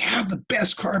 they have the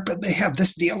best carpet. They have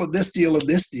this deal and this deal and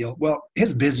this deal. Well,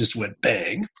 his business went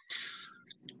bang.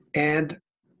 And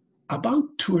about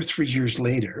 2 or 3 years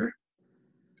later,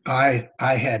 I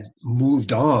had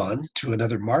moved on to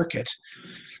another market,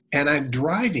 and I'm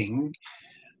driving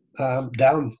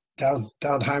down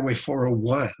Highway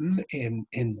 401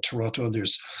 in Toronto. And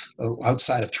there's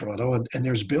outside of Toronto, and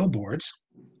there's billboards,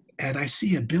 and I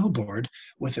see a billboard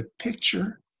with a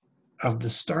picture of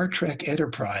the Star Trek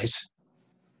Enterprise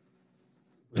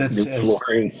that says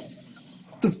flooring.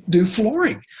 The new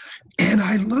flooring. And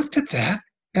I looked at that,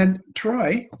 and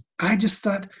Troy, I just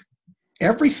thought,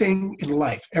 everything in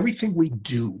life, everything we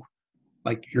do,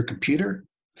 like your computer,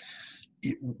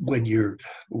 when you're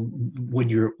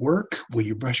at work, when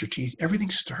you brush your teeth,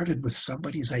 everything started with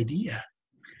somebody's idea.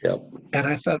 Yep. And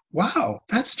I thought, wow,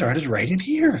 that started right in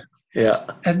here. Yeah.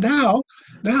 And now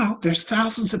there's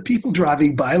thousands of people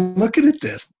driving by looking at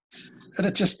this. And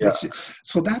it just makes it.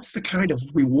 So that's the kind of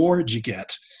reward you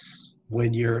get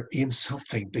when you're in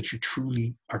something that you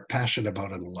truly are passionate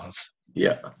about and love.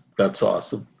 Yeah, that's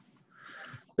awesome.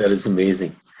 That is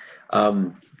amazing.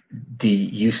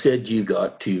 You said you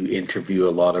got to interview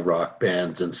a lot of rock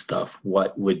bands and stuff.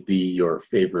 What would be your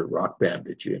favorite rock band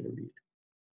that you interviewed?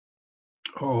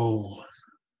 Oh,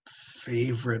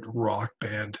 favorite rock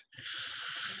band.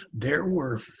 There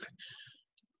were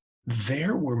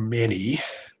many.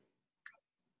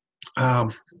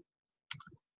 I'm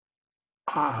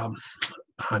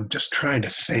just trying to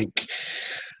think.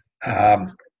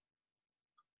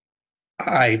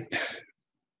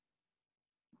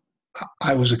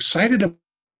 I was excited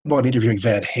about interviewing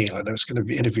Van Halen. I was going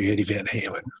to interview Eddie Van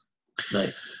Halen.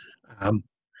 Nice.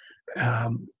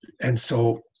 And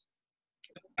so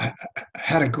I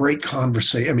had a great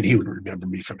conversation. I mean, he would remember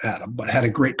me from Adam, but I had a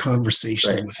great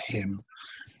conversation with him.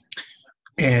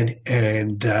 And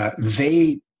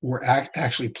they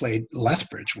actually played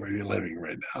Lethbridge, where you're living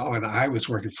right now, and I was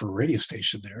working for a radio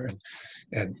station there,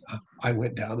 and I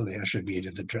went down and they ushered me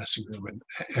into the dressing room,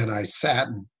 and I sat,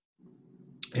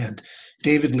 and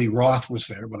David Lee Roth was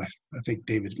there, but I think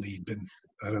David Lee had been,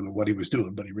 I don't know what he was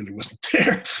doing, but he really wasn't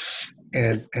there,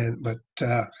 but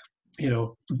you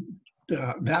know,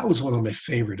 that was one of my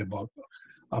favorite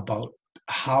about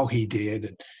how he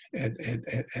did and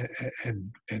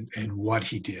what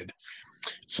he did.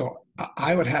 So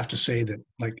I would have to say that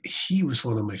like he was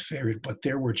one of my favorite, but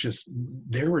there were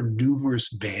numerous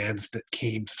bands that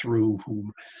came through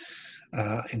whom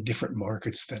in different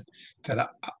markets that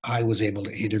I was able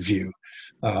to interview.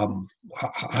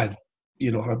 I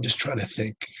I'm just trying to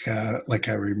think. Like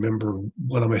I remember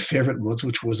one of my favorite ones,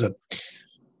 which was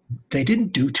they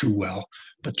didn't do too well,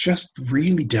 but just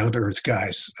really down to earth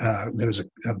guys. There was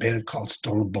a band called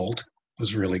Stone Bolt,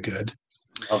 was really good.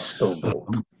 Love Stone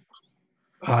Bolt.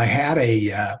 I had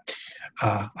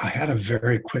a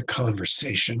very quick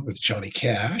conversation with Johnny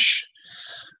Cash.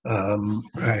 I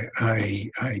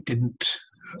didn't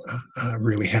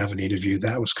really have an interview.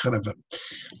 That was kind of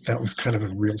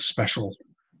a real special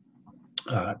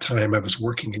time. I was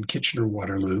working in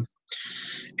Kitchener-Waterloo,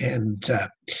 and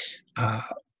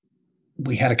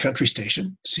we had a country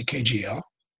station, CKGL,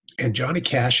 and Johnny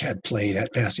Cash had played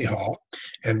at Massey Hall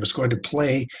and was going to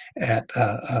play at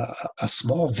a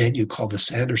small venue called the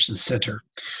Sanderson Center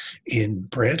in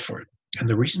Brantford. And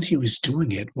the reason he was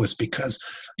doing it was because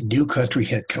New Country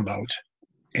had come out.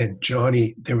 And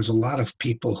Johnny, there was a lot of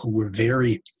people who were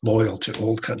very loyal to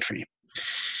Old Country.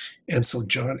 And so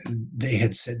they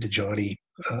had said to Johnny,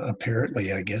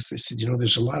 apparently, I guess, they said,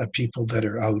 there's a lot of people that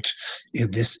are out in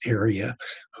this area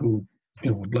who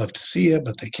would love to see you,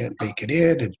 but they can't make it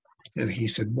in. And he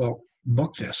said, well,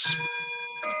 book this.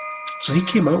 So he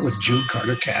came out with June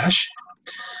Carter Cash,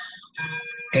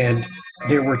 and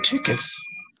there were tickets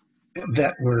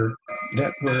that were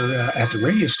at the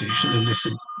radio station, and they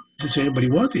said, does anybody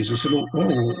want these? I said, oh,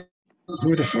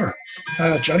 who are they for?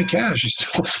 Johnny Cash. He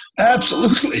said,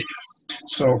 absolutely.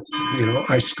 So,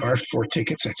 I scarfed 4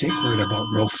 tickets. I think we're in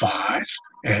about row 5.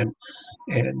 And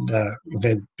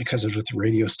then because it was with the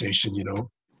radio station,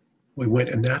 we went,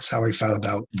 and that's how I found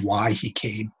out why he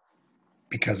came.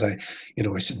 Because I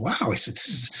said, wow, I said,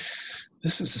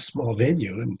 this is a small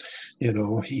venue. And,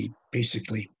 he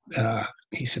basically,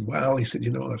 he said, well,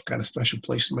 I've got a special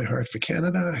place in my heart for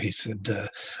Canada. He said,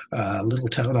 a little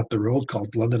town up the road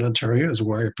called London, Ontario is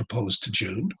where I proposed to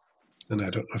June. And I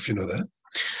don't know if you know that.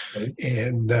 Okay.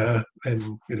 And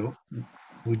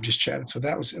we just chatted. So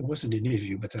it wasn't an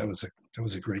interview, but that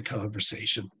was a great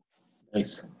conversation.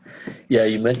 Nice. Yeah,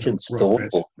 you mentioned Stone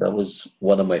Bolt. That was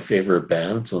one of my favorite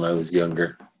bands when I was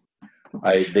younger.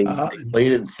 They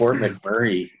played in Fort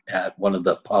McMurray at one of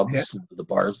the pubs, the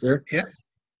bars there. Yeah.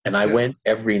 And I went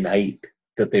every night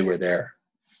that they were there.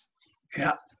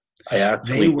 Yeah. I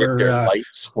actually did their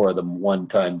lights for them one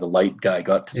time. The light guy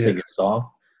got to sing a song.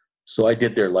 So I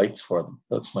did their lights for them.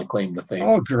 That's my claim to fame.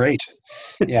 Oh, great.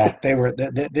 Yeah, they were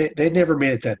they never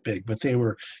made it that big, but they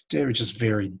were just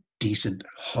very decent,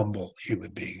 humble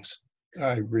human beings.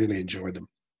 I really enjoyed them.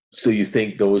 So you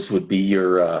think those would be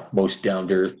your most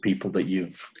down-to-earth people that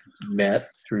you've met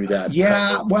through that?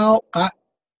 Yeah, well, I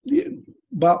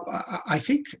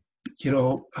think,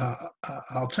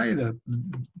 I'll tell you the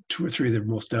 2 or 3 of the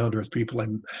most down-to-earth people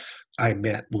I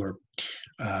met were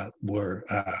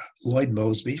Lloyd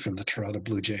Moseby from the Toronto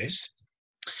Blue Jays.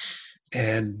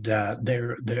 And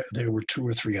there were 2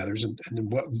 or 3 others, and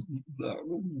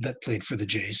that played for the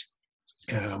Jays.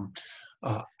 And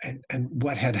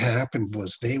what had happened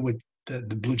was the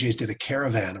Blue Jays did a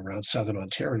caravan around Southern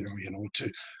Ontario,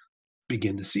 to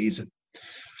begin the season.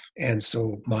 And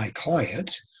so my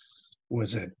client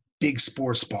was a big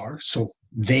sports bar, so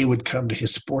they would come to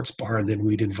his sports bar, and then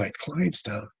we'd invite clients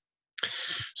down.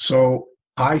 So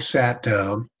I sat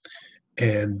down,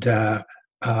 and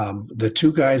the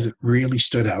 2 guys that really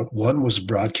stood out, one was a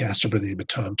broadcaster by the name of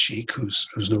Tom Cheek,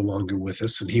 who's no longer with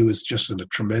us, and he was just a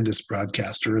tremendous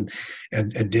broadcaster and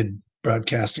did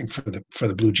broadcasting for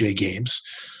the Blue Jay games,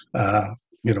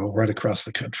 right across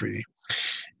the country.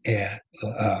 And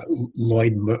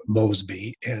Lloyd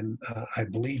Moseby and I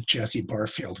believe Jesse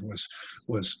Barfield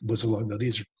was along. Now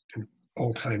these are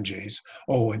all-time Jays.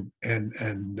 Oh, and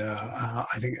I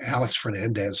think Alex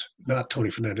Fernandez, not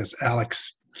Tony Fernandez,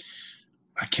 Alex.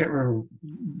 I can't remember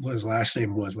what his last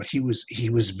name was, but he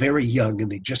was very young,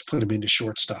 and they just put him into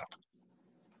shortstop.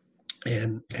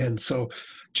 And so,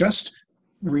 just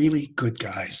really good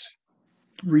guys,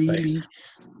 really,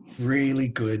 really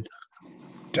good,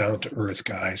 down to earth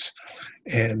guys,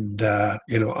 and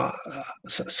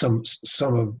some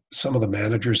of the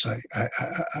managers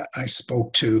I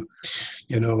spoke to,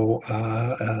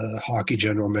 hockey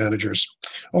general managers.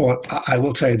 Oh, I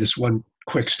will tell you this one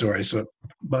quick story. So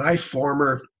my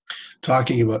former,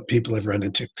 talking about people I've run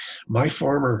into, my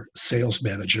former sales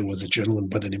manager was a gentleman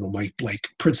by the name of Mike Blake,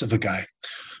 prince of a guy,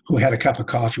 who had a cup of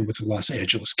coffee with the Los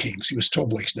Angeles Kings. He was Toe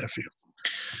Blake's nephew.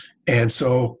 And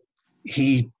so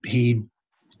he went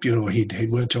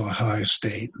to Ohio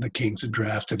State. The Kings had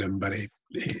drafted him, but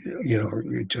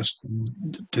it just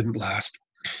didn't last.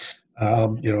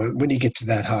 When you get to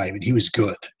that high, I mean, he was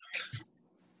good.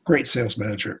 Great sales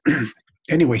manager.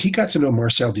 Anyway, he got to know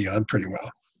Marcel Dionne pretty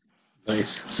well.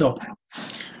 Nice. So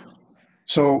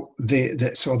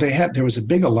there was a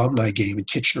big alumni game in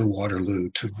Kitchener-Waterloo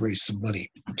to raise some money,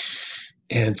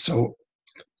 and so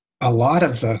a lot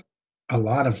of the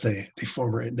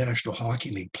former National Hockey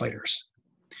League players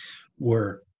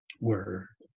were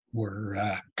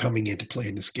coming in to play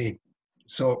in this game.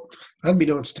 So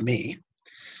unbeknownst to me,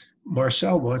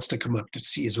 Marcel wants to come up to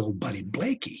see his old buddy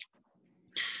Blakey.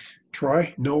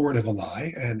 Troy, no word of a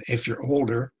lie, and if you're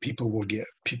older, people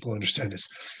understand this.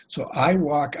 So I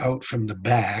walk out from the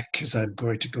back because I'm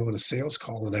going to go on a sales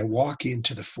call, and I walk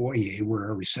into the foyer where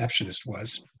our receptionist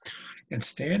was, and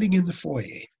standing in the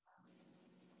foyer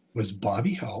was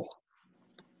Bobby Hull,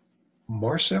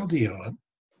 Marcel Dionne,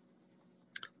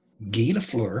 Guy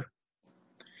Lafleur,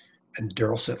 and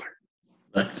Daryl Sittler.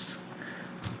 Nice.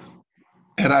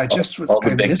 And I just was, all the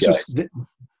and big guys.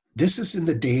 This is in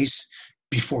the days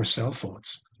before cell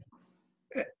phones,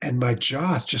 and my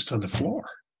jaw's just on the floor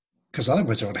because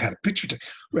otherwise I would have had a picture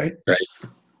right.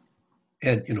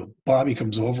 And Bobby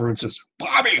comes over and says,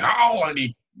 "Bobby Hull," and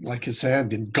he, like, his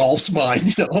hand engulfs mine,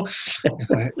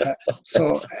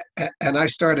 So I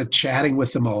started chatting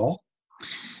with them all,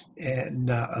 and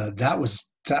that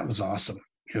was awesome.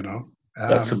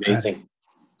 That's amazing.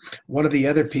 One of the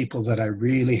other people that I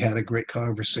really had a great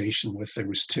conversation with, there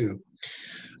was two.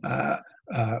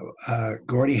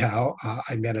 Gordie Howe,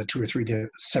 I met on 2 or 3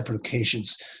 separate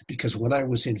occasions, because when I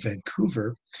was in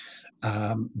Vancouver,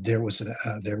 there was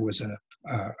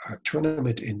a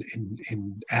tournament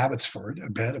in Abbotsford, a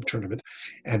Bantam tournament,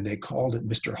 and they called it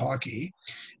Mr. Hockey,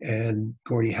 and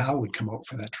Gordie Howe would come out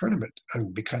for that tournament.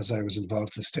 And because I was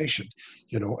involved with the station,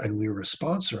 and we were a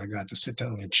sponsor, I got to sit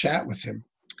down and chat with him.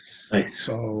 Nice.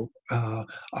 So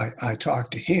I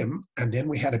talked to him, and then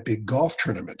we had a big golf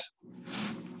tournament.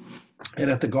 And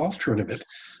at the golf tournament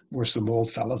were some old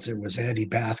fellas. There was Andy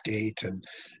Bathgate, and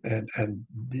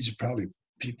these are probably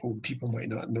people might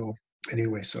not know.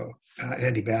 Anyway, so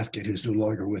Andy Bathgate, who's no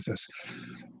longer with us.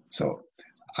 So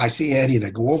I see Andy, and I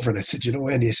go over and I said,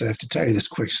 Andy, I said, I have to tell you this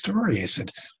quick story. I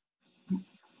said,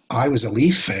 I was a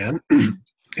Leaf fan,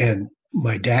 and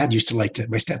my stepdad used to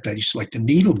like to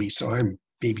needle me. So I'm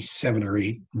maybe 7 or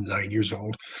 8, 9 years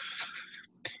old.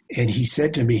 And he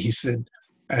said to me,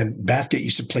 and Bathgate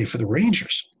used to play for the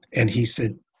Rangers. And he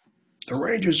said, "The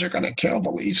Rangers are going to kill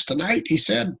the Leafs tonight." He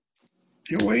said,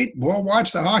 "You wait, we'll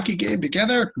watch the hockey game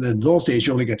together." And in those days,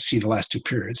 you only got to see the last 2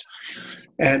 periods.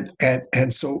 And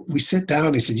so we sit down,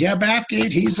 and he said, "Yeah,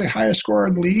 Bathgate, he's the highest scorer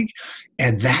in the league."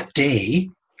 And that day,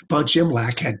 Bunch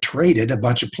Imlach had traded a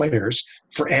bunch of players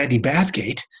for Andy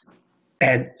Bathgate.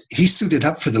 And he suited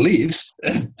up for the Leafs.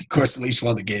 And of course, the Leafs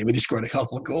won the game, and he scored a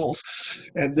couple of goals.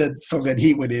 And then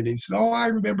he went in and he said, "Oh, I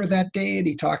remember that day." And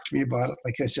he talked to me about it.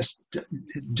 Like, it's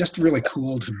just really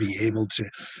cool to be able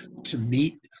to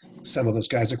meet some of those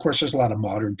guys. Of course, there's a lot of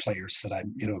modern players that I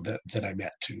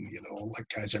met too, like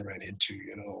guys I ran into,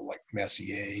 like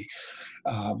Messier.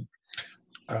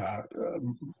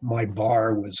 My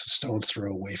bar was a stone's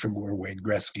throw away from where Wayne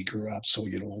Gretzky grew up. So,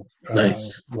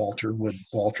 Nice. Walter would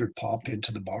pop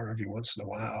into the bar every once in a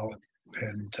while,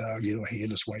 and he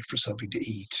and his wife for something to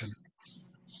eat, and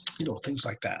things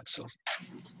like that. So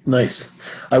Nice.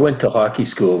 I went to hockey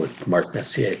school with Mark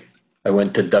Messier. I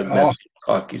went to Doug Messier's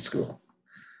hockey school.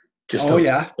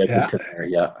 Yeah.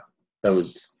 Yeah.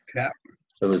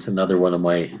 That was another one of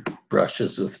my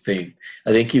brushes with fame.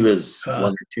 I think he was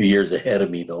 1 or 2 years ahead of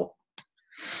me, though.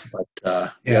 But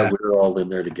we were all in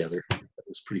there together. That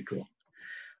was pretty cool.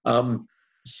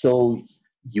 So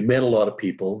you met a lot of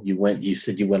people. You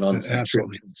said you went on some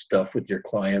trips and stuff with your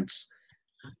clients.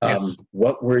 Yes.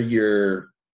 What were your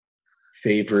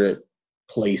favorite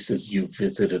places you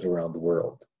visited around the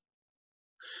world?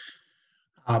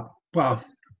 Well,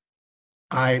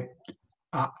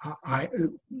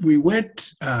 we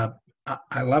went.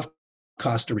 I love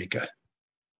Costa Rica.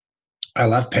 I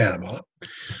love Panama.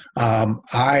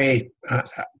 I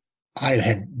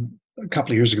had a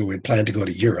couple of years ago, we had planned to go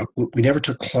to Europe. We never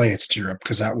took clients to Europe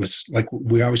because that was like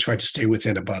we always tried to stay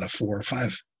within about a 4 or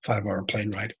 5 hour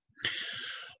plane ride.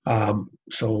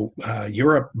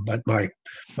 Europe, but my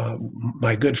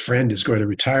good friend is going to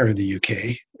retire in the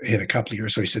UK in a couple of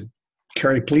years. So he said,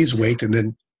 Kerry, please wait and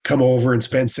then come over and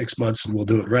spend 6 months and we'll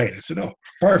do it right. I said, oh,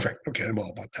 perfect. Okay, I'm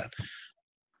all about that.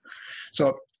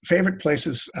 So favorite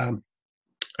places,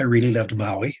 I really loved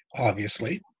Maui,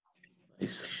 obviously.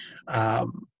 Nice.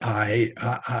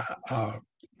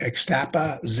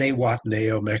 Ixtapa,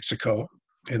 Zihuatanejo, Mexico.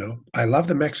 I love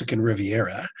the Mexican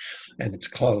Riviera, and it's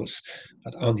close.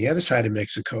 But on the other side of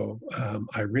Mexico,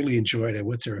 I really enjoyed. I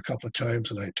went there a couple of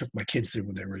times, and I took my kids there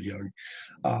when they were young.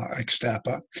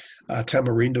 Ixtapa,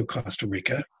 Tamarindo, Costa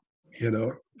Rica.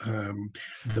 The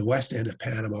west end of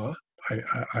Panama,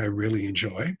 I really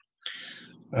enjoy.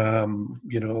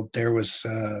 There was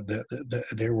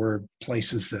there were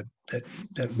places that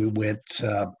we went.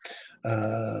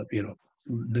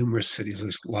 Numerous cities,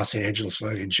 like Los Angeles,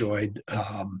 I enjoyed.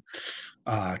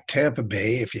 Tampa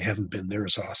Bay, if you haven't been there,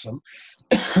 is awesome.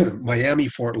 Miami,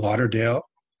 Fort Lauderdale,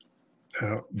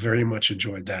 very much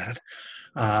enjoyed that.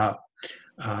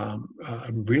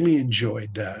 Really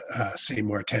enjoyed Saint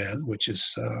Martin, which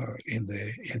is in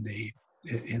the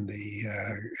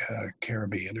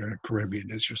Caribbean, or Caribbean,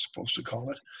 as you're supposed to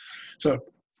call it. So,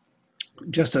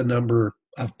 just a number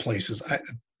of places.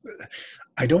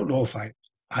 I don't know if I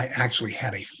actually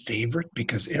had a favorite,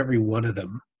 because every one of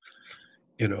them,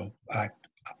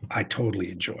 I totally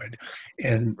enjoyed.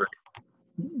 And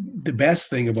the best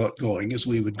thing about going is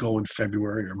we would go in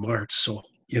February or March. So,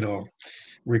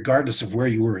 regardless of where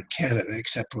you were in Canada,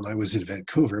 except when I was in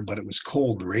Vancouver, but it was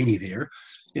cold and rainy there,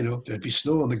 there'd be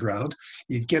snow on the ground.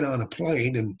 You'd get on a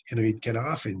plane and, you'd get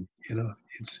off and,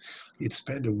 you'd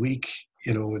spend a week,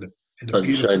 in a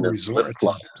beautiful resort.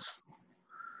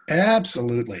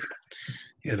 Absolutely.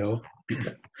 Yeah,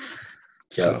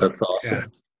 that's awesome. Yeah.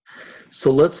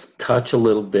 So let's touch a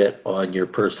little bit on your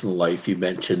personal life. You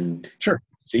mentioned, sure.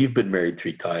 So you've been married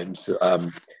 3 times.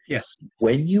 Yes.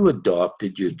 When you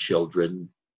adopted your children,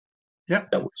 yeah,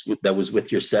 that was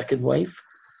with your second wife?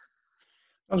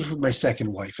 I was with my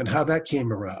second wife, and how that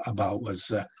came about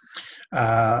was,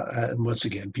 and once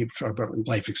again, people talk about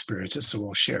life experiences, so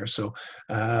we'll share. So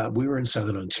we were in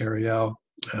Southern Ontario.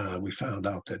 We found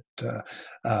out that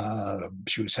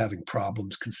she was having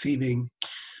problems conceiving.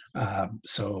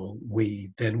 So we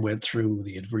then went through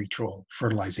the in vitro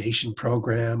fertilization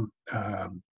program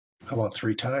about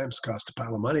 3 times, cost a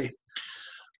pile of money,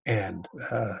 and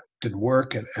didn't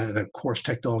work. And of course,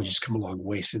 technology's come a long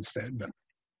way since then. But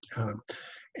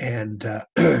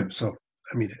so,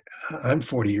 I mean, I'm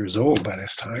 40 years old by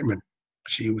this time, and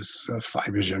she was 5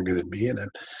 years younger than me. And then,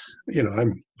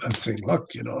 I'm saying,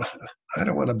 look, I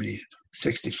don't want to be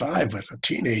 65 with a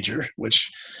teenager,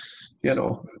 which,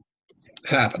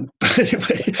 happened.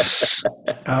 Anyway,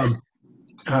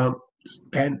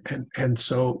 and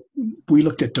so we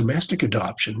looked at domestic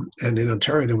adoption, and in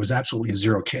Ontario there was absolutely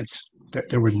 0 kids.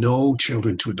 There were no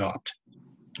children to adopt.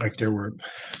 Like there were,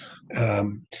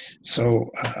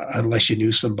 unless you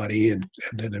knew somebody, and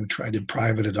then we tried the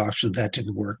private adoption, that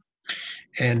didn't work.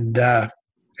 And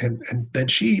then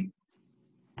she,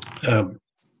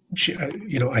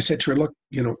 I said to her, look,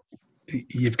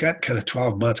 you've got kind of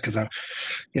 12 months because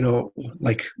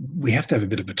we have to have a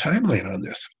bit of a timeline on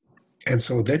this. And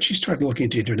so then she started looking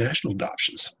into international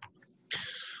adoptions.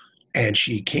 And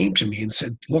she came to me and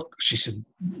said, look, she said,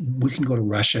 we can go to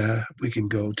Russia, we can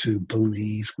go to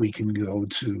Belize, we can go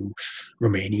to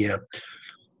Romania,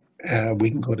 we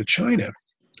can go to China.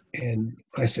 And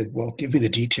I said, well, give me the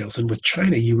details. And with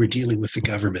China, you were dealing with the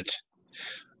government.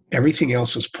 Everything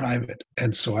else was private.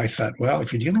 And so I thought, well,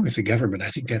 if you're dealing with the government, I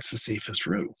think that's the safest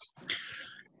route.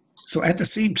 So at the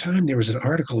same time, there was an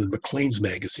article in Maclean's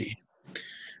magazine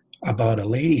about a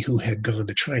lady who had gone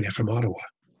to China from Ottawa.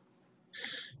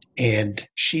 And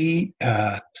she,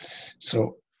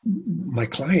 so my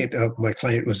client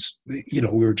was, we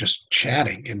were just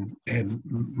chatting, and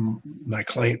my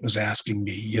client was asking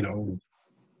me,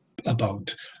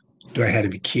 about, do I have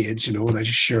any kids, and I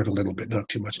just shared a little bit, not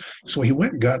too much. So he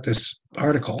went and got this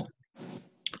article.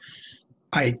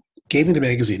 I gave him the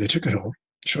magazine. I took it home,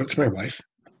 showed it to my wife.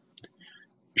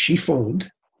 She phoned.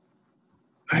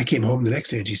 I came home the next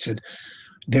day and she said,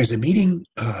 there's a meeting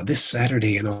this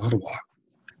Saturday in Ottawa.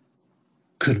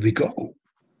 Could we go?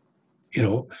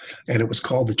 And it was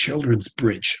called the Children's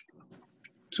Bridge.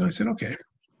 So I said, okay.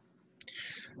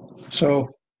 So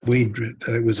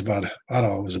it was about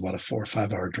a 4 or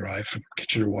 5 hour drive from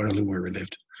Kitchener-Waterloo, where we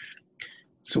lived.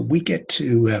 So we get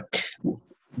to,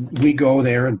 we go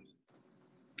there, and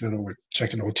we're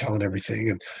checking the hotel and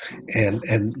everything, and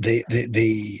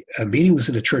the meeting was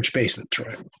in a church basement,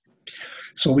 Troy.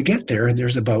 So we get there, and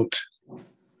there's about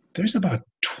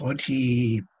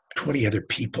 20 other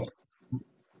people.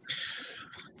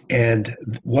 And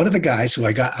one of the guys who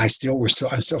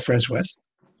I'm still friends with,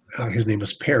 his name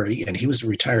was Perry, and he was a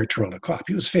retired Toronto cop.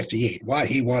 He was 58. Why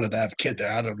he wanted to have a kid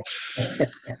there, I don't know.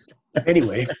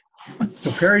 Anyway,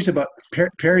 so Perry's about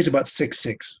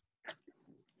 6'6",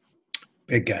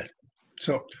 big guy.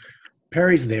 So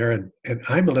Perry's there, and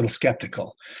I'm a little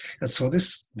skeptical. And so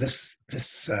this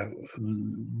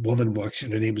woman walks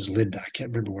in. Her name was Linda. I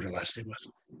can't remember what her last name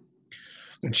was.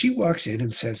 And she walks in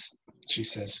and she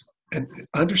says, and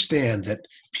understand that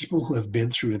people who have been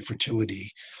through infertility,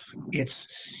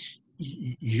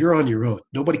 you're on your own.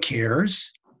 Nobody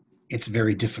cares. It's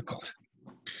very difficult.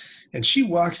 And she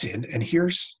walks in, and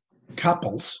here's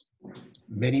couples.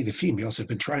 Many of the females have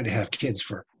been trying to have kids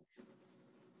for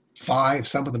 5,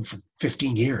 some of them for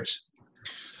 15 years.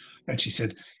 And she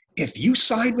said, if you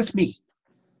sign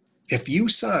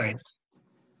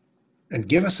and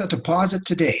give us a deposit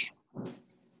today,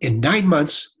 in 9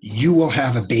 months, you will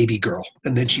have a baby girl.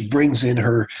 And then she brings in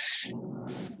her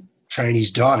Chinese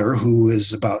daughter, who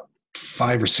is about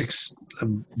 5 or 6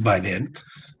 by then.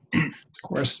 Of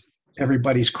course,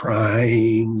 everybody's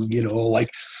crying,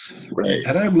 Right.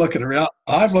 and I'm looking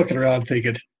around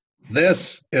thinking,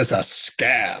 this is a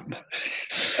scam.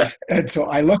 And so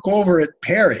I look over at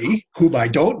Perry, whom I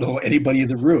don't know anybody in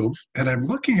the room, and I'm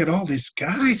looking at all these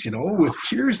guys, with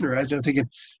tears in their eyes, and I'm thinking,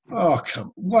 oh,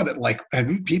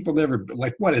 have you people never,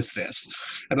 what is this?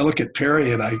 And I look at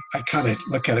Perry, and I kind of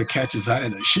look at him, catch his eye,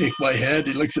 and I shake my head.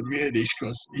 He looks at me, and he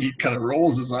kind of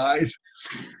rolls his eyes.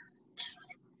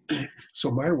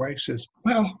 So my wife says,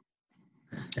 well,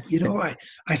 I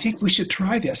think we should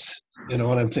try this. And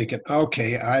I'm thinking,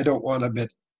 okay, I don't want a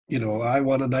bit, I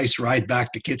want a nice ride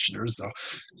back to Kitchener's, though.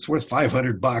 It's worth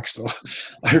 $500. So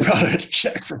I wrote a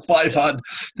check for $500,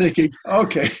 thinking,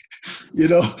 okay,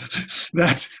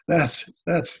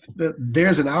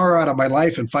 there's an hour out of my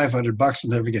life and $500 to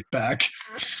never get back.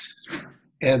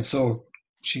 And so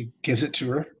she gives it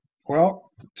to her.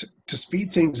 Well, to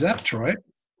speed things up, Troy,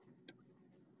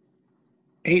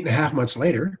 8.5 months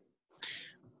later,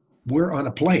 we're on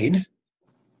a plane,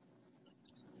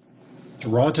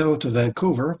 Toronto to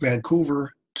Vancouver,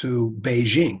 Vancouver to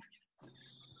Beijing,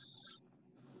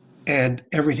 and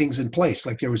everything's in place.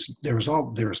 Like there was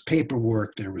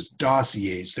paperwork, there was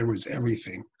dossiers, there was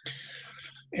everything,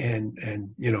 and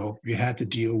you had to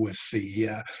deal with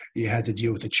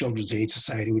the Children's Aid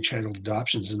Society, which handled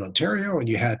adoptions in Ontario, and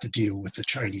you had to deal with the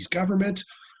Chinese government.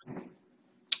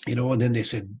 And then they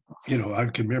said, I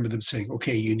can remember them saying,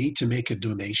 okay, you need to make a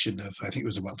donation of, I think it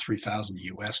was about $3,000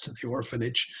 US to the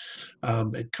orphanage.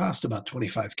 It cost about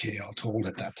 $25,000 all told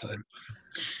at that time.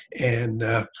 And,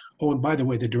 and by the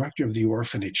way, the director of the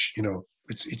orphanage,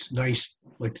 it's nice,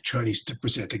 like the Chinese, to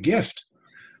present a gift.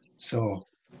 So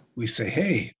we say,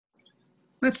 hey,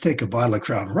 let's take a bottle of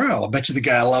Crown Royal. I bet you the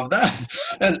guy loved that.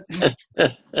 And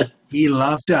he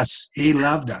loved us.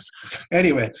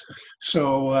 Anyway,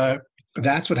 so,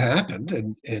 that's what happened,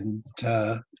 and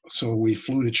so we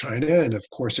flew to China, and of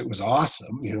course it was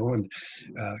awesome,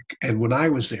 and when I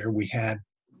was there, we had,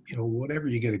 whenever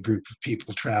you get a group of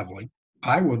people traveling,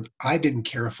 I didn't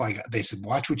care if they said,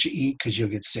 watch what you eat because you'll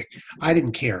get sick. I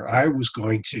didn't care. I was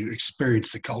going to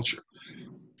experience the culture.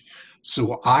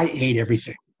 So I ate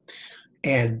everything.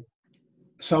 And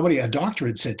a doctor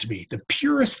had said to me, the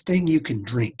purest thing you can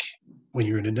drink when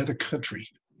you're in another country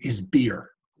is beer,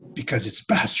 because it's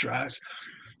pasteurized.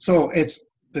 So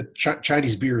the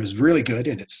Chinese beer is really good,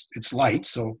 and it's light.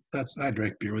 So I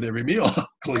drank beer with every meal,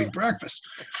 including breakfast.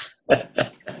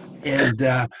 And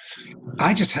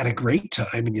I just had a great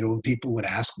time. And when people would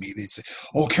ask me, they'd say,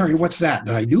 "Oh, Kerry, what's that?"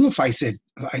 And I knew if I said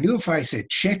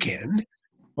chicken,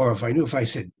 or if I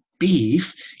said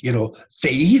beef,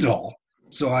 they'd eat it all.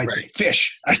 So I'd say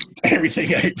fish.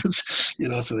 Everything I ate was,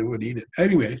 so they wouldn't eat it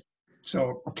anyway.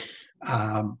 So.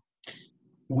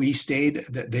 We stayed.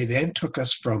 They then took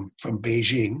us from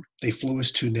Beijing. They flew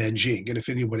us to Nanjing. And if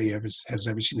anybody has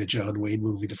ever seen the John Wayne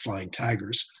movie, The Flying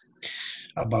Tigers,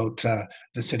 about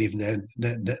the city of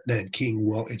Nanking,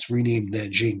 well, it's renamed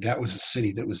Nanjing. That was the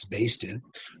city that was based in.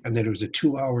 And then it was a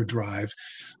 2-hour drive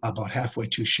about halfway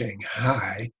to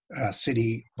Shanghai, a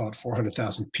city about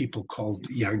 400,000 people, called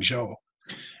Yangzhou.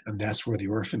 And that's where the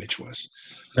orphanage was.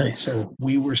 Nice. So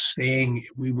we were staying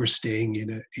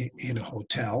in a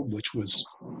hotel, which was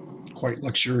quite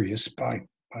luxurious by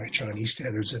Chinese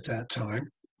standards at that time.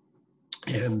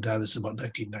 And this is about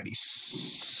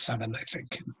 1997, I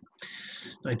think,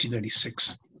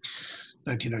 1996.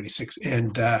 1996.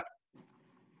 And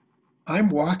I'm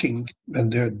walking,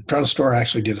 and the Toronto Star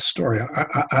actually did a story.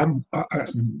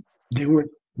 They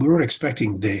weren't we weren't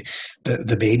expecting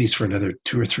the babies for another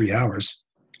 2 or 3 hours,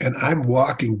 and I'm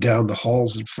walking down the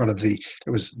halls in front of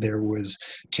there was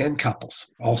 10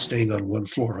 couples all staying on one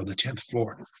floor, on the 10th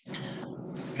floor,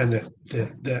 and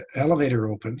the elevator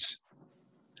opens,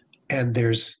 and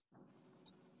there's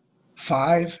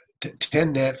 5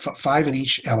 in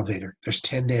each elevator. There's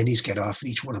 10 nannies get off,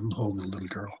 and each one of them holding a little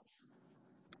girl.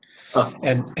 Oh,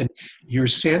 And you're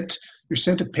sent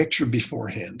a picture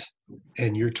beforehand,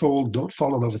 and you're told don't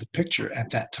fall in love with the picture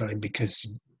at that time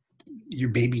because your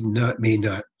baby may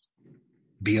not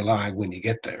be alive when you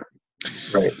get there.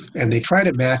 right. And they try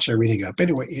to match everything up.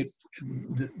 Anyway,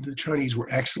 the Chinese were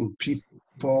excellent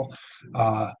people.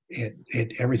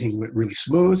 Everything went really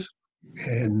smooth,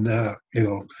 and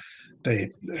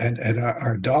and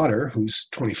our daughter, who's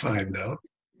 25 now,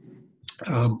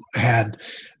 had,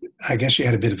 I guess she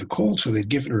had a bit of a cold, so they'd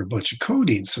given her a bunch of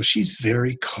codeine. So she's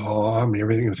very calm and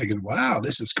everything. I'm thinking, wow,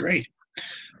 this is great.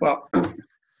 Well,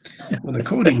 when the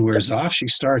codeine wears off, she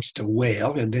starts to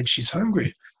wail, and then she's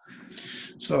hungry.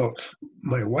 So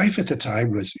my wife at the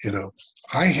time was,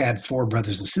 I had 4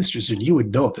 brothers and sisters, and you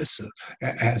would know this,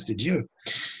 as did you.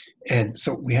 And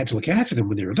so we had to look after them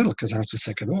when they were little because I was the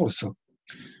second oldest. So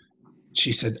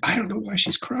she said, I don't know why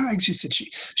she's crying. She said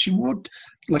she won't,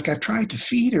 like, I've tried to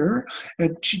feed her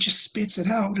and she just spits it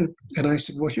out. And I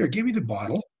said, well, here, give me the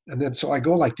bottle. And then so I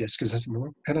go like this because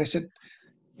and I said,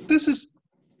 this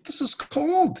is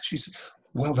cold. She said,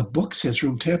 well, the book says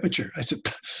room temperature. I said,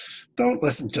 don't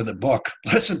listen to the book.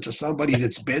 Listen to somebody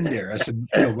that's been there. I said,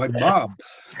 my mom.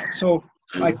 So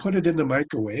I put it in the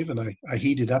microwave and I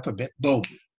heat it up a bit. Boom,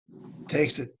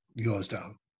 takes it, goes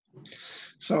down.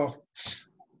 So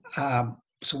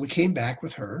we came back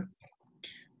with her,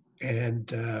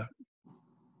 and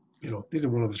neither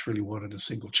one of us really wanted a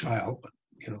single child, but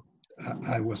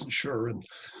I wasn't sure. And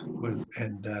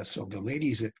so the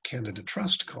ladies at Canada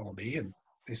Trust call me and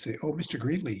they say, "Oh, Mr.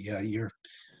 Greenlee,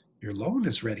 your loan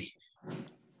is ready." I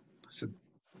said,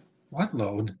 "What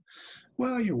loan?"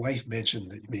 "Well, your wife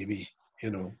mentioned that maybe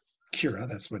Kira,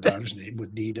 that's my daughter's name,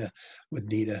 would need a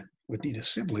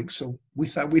sibling, so we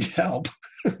thought we'd help."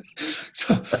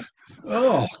 So,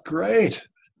 oh, great,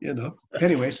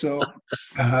 Anyway, so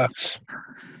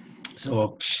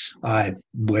I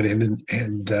went in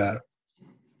and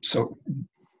so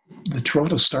the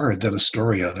Toronto Star had done a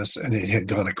story on us, and it had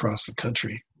gone across the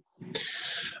country,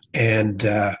 and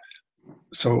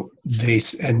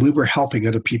we were helping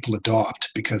other people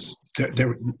adopt because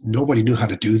nobody knew how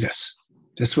to do this.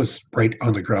 This was right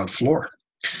on the ground floor.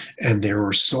 And there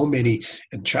were so many,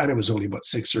 and China was only about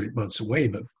 6 or 8 months away,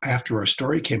 but after our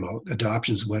story came out,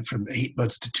 adoptions went from 8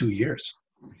 months to 2 years.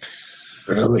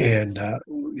 Really? And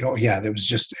yeah, there was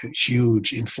just a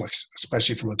huge influx,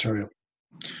 especially from Ontario.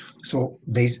 So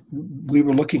we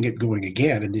were looking at going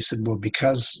again, and they said, well,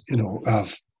 because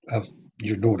of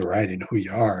your notoriety and who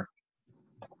you are,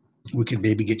 we could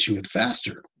maybe get you in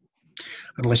faster,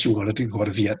 unless you wanted to go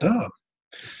to Vietnam.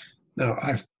 Now,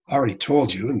 I've already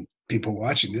told you, and people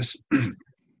watching this,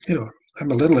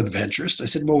 I'm a little adventurous. I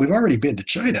said, well, we've already been to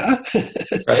China.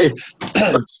 Right.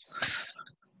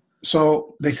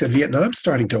 So they said, Vietnam's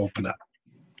starting to open up.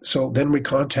 So then we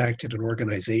contacted an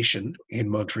organization in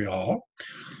Montreal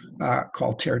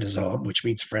called Terre des Hommes, which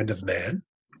means Friend of Man.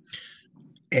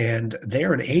 And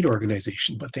they're an aid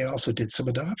organization, but they also did some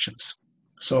adoptions.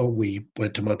 So we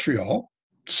went to Montreal,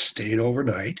 stayed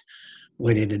overnight,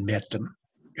 went in and met them.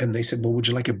 And they said, well, would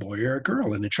you like a boy or a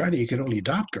girl? And in China, you can only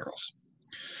adopt girls.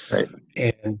 Right.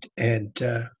 And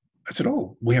I said,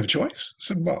 oh, we have a choice? I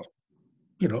said, well,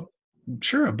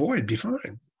 sure, a boy would be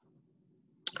fine.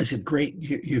 I said, great,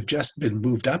 you've just been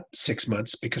moved up 6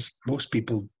 months because most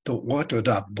people don't want to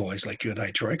adopt boys like you and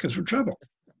I, Troy, because we're trouble.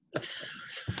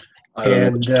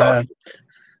 And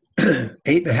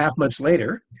 8.5 months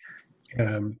later,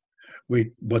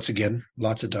 we, once again,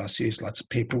 lots of dossiers, lots of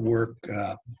paperwork,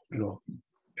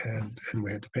 and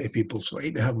we had to pay people. So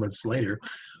 8.5 months later,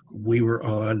 we were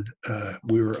on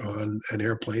an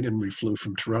airplane, and we flew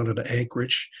from Toronto to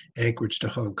Anchorage to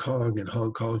Hong Kong, and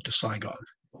Hong Kong to Saigon.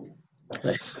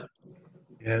 Nice.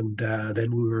 And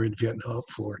then we were in Vietnam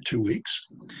for 2 weeks,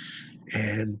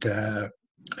 and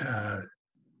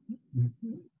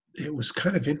it was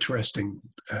kind of interesting.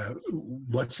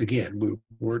 Once again, we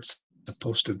weren't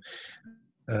supposed to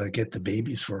get the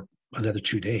babies for another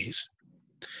 2 days.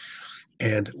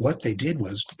 And what they did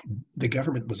was the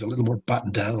government was a little more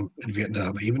buttoned down in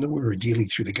Vietnam. Even though we were dealing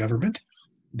through the government,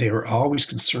 they were always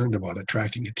concerned about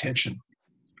attracting attention.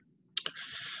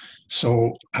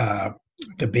 So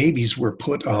the babies were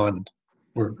put on,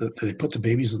 they put the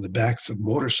babies in the backs of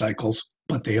motorcycles,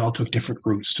 but they all took different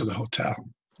routes to the hotel,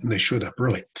 and they showed up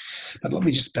early. But let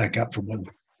me just back up for one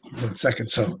second.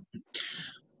 So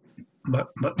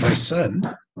my son,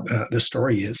 the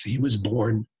story is he was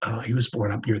born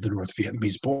up near the North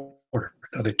Vietnamese border.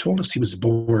 Now they told us he was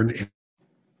born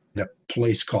in a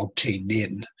place called Tay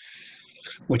Ninh,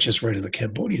 which is right on the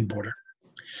Cambodian border.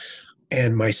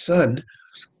 And my son,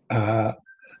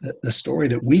 the story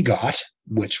that we got,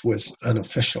 which was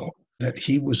unofficial, that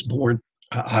he was born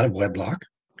out of wedlock,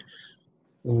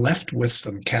 left with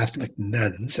some Catholic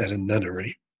nuns at a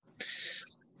nunnery.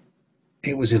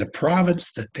 It was in a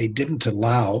province that they didn't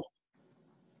allow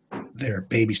their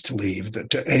babies to leave,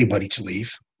 anybody to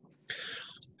leave.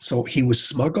 So he was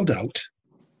smuggled out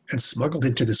and smuggled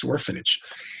into this orphanage.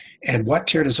 And what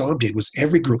Terre des Hommes did was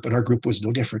every group, and our group was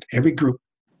no different, every group,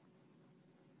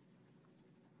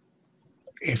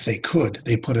 if they could,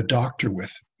 they put a doctor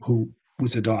with who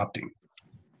was adopting.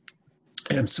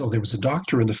 And so there was a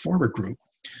doctor in the former group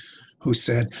who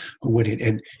went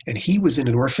in, and he was in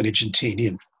an orphanage in Tay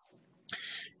Ninh.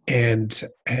 And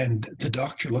the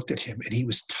doctor looked at him, and he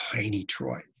was tiny,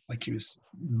 Troy, like he was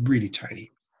really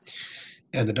tiny.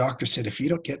 And the doctor said, if you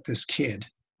don't get this kid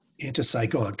into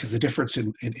Saigon, because the difference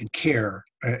in care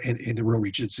in the rural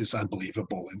regions is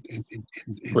unbelievable in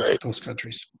Right. those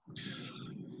countries.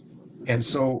 And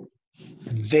so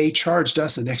they charged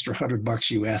us an extra $100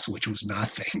 US, which was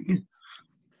nothing,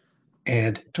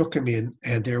 and took him in.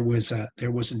 And there was a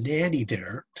nanny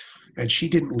there, and she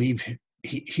didn't leave him.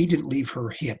 He didn't leave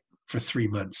her hip for 3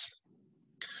 months,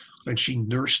 and she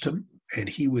nursed him, and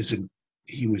he was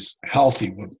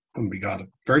healthy when we got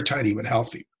him, very tiny but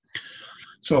healthy.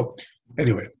 So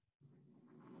anyway,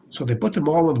 so they put them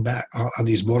all on the back on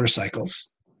these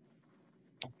motorcycles,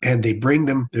 and they bring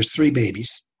them. There's 3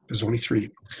 babies. There's only 3.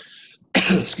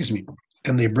 Excuse me.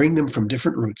 And they bring them from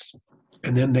different routes,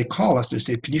 and then they call us and they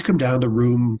say, "Can you come down to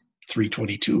room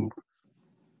 322?"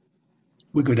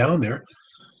 We go down there.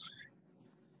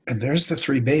 And there's the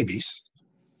 3 babies,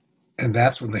 and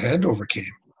that's when the handover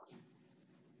came.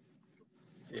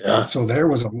 Yeah. So there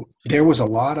was a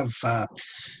lot of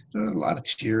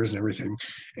tears and everything,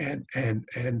 and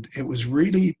it was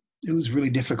really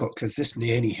difficult because this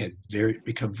nanny had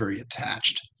become very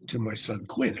attached to my son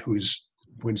Quinn, who's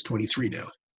 23 now,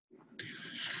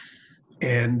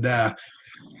 and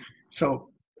so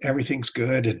everything's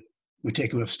good, and we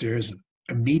take him upstairs, and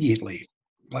immediately,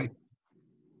 like,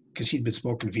 because he'd been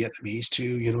spoken Vietnamese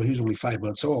too. He was only 5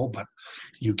 months old, but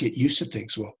you get used to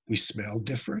things. Well, we smelled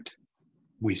different.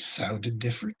 We sounded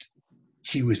different.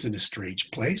 He was in a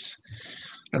strange place.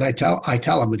 And I tell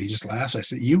him, and he just laughs. I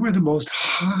said, "You were the most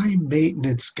high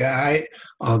maintenance guy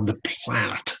on the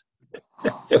planet."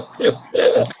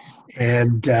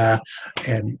 and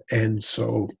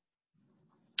so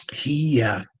he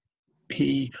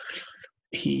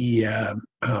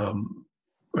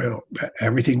well,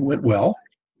 everything went well.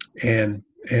 And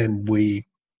we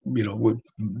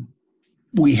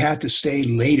had to stay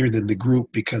later than the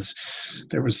group because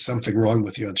there was something wrong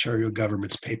with the Ontario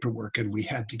government's paperwork, and we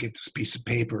had to get this piece of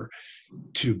paper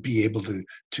to be able to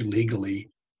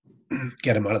legally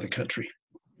get him out of the country.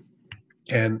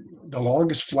 And the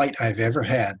longest flight I've ever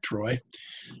had, Troy,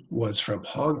 was from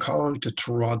Hong Kong to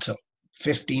Toronto,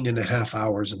 15 and a half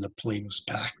hours, and the plane was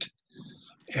packed.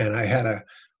 And I had a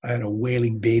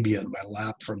wailing baby on my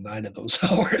lap for 9 of those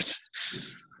hours.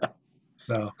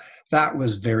 So that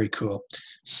was very cool.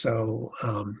 So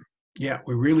yeah,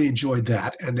 we really enjoyed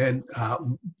that. And then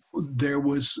there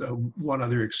was one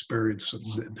other experience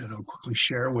that I'll quickly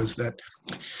share, was that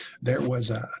there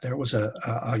was a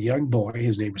young boy.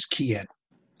 His name was Kien,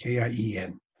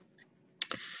 Kien,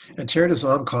 and Terre des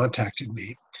Hommes contacted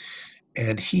me,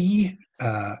 and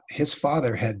his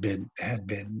father had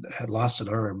lost an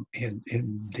arm in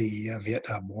the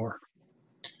Vietnam War.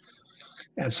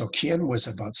 And so Kien was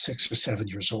about 6 or 7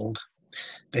 years old.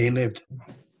 They lived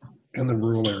in the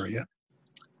rural area,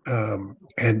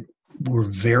 and were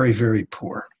very, very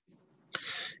poor.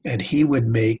 And he would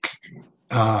make,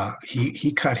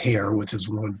 he cut hair with his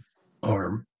one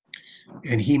arm,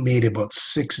 and he made about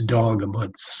 $6 dong a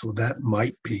month. So that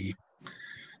might be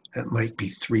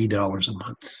 $3 a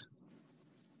month.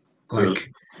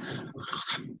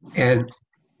 And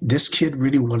this kid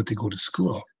really wanted to go to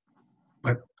school,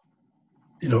 but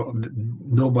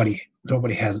nobody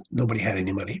had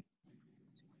any money,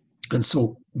 and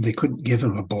so they couldn't give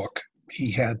him a book.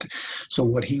 So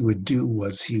what he would do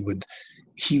was he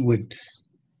would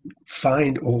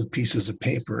find old pieces of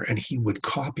paper, and he would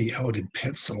copy out in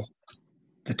pencil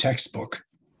the textbook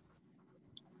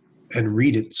and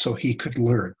read it so he could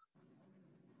learn.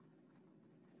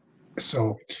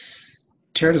 So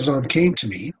Terre des Hommes came to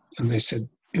me and they said,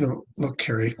 look,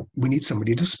 Kerry, we need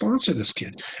somebody to sponsor this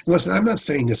kid. And listen, I'm not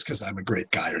saying this because I'm a great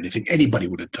guy or anything. Anybody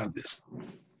would have done this.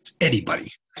 Anybody.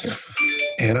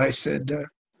 And I said,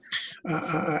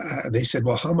 they said,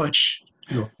 well, how much,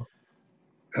 and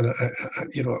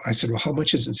I said, well, how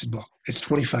much is it? He said, well, it's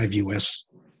 25 US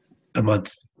a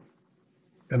month.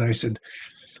 And I said,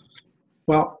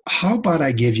 well, how about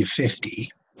I give you 50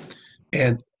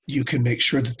 and you can make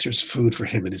sure that there's food for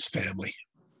him and his family.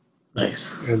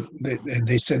 Nice. And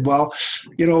they said, well,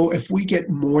 if we get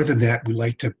more than that, we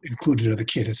like to include another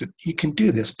kid. I said, you can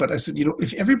do this. But I said,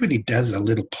 if everybody does a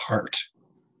little part,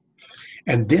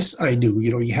 and this I knew,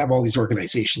 you have all these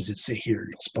organizations that say, here,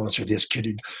 you'll sponsor this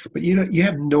kid. But, you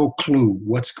have no clue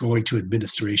what's going to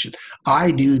administration.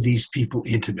 I knew these people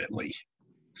intimately.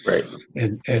 Right.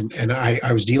 And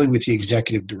I was dealing with the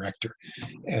executive director.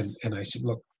 And I said,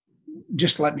 look,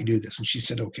 just let me do this. And she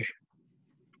said, okay.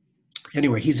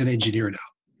 Anyway, he's an engineer now.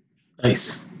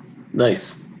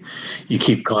 Nice. You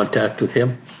keep contact with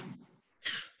him?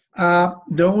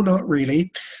 No, not really.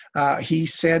 He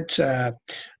sent, they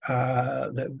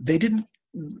didn't,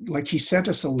 he sent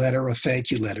us a letter, a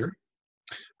thank you letter,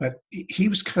 but he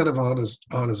was kind of on his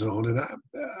own. And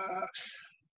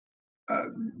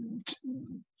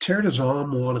Terre des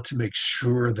Hommes wanted to make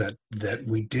sure that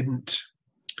we didn't,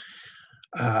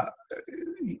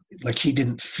 he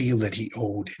didn't feel that he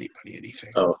owed anybody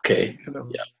anything. Okay.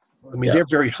 Yeah. I mean, they're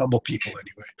very humble people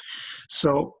anyway.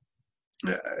 So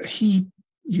he,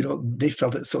 they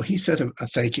felt it. So he sent a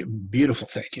thank you, beautiful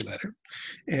thank you letter.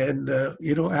 And,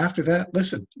 after that,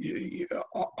 listen,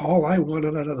 all I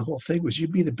wanted out of the whole thing was you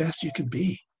be the best you can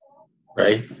be.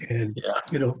 Right. And,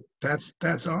 that's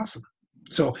awesome.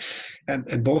 So,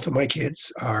 and both of my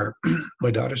kids are,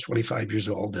 my daughter's 25 years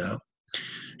old now.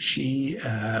 She,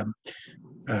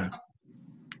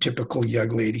 typical young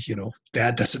lady,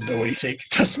 dad doesn't know anything. It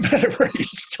doesn't matter where you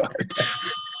start.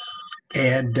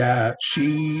 And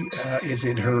she is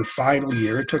in her final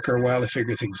year. It took her a while to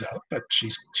figure things out, but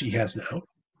she has now.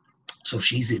 So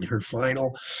she's in her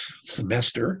final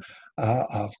semester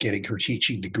of getting her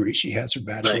teaching degree. She has her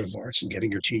Bachelor of Arts and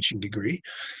getting her teaching degree.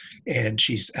 And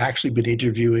she's actually been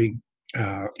interviewing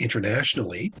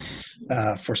internationally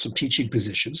for some teaching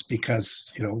positions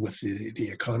because, with the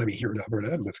economy here in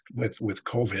Alberta and with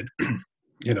COVID,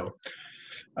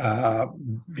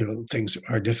 things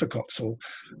are difficult. So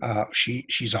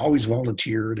she's always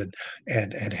volunteered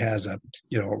and has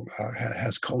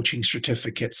has coaching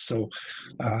certificates. So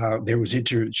there was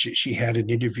she had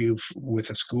an interview with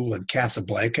a school in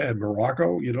Casablanca in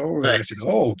Morocco. And I said,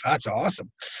 oh, that's awesome.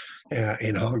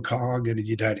 In Hong Kong and in the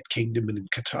United Kingdom and in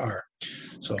Qatar.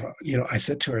 So I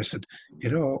said to her, I said,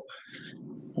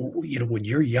 when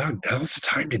you're young, now's the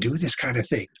time to do this kind of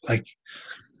thing.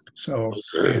 So,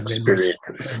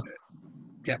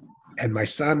 and my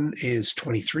son is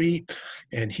 23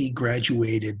 and he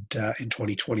graduated in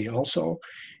 2020 also.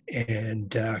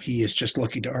 And he is just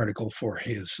looking to article for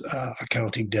his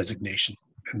accounting designation.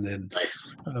 And then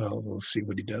we'll see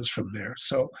what he does from there.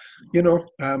 So,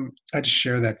 I just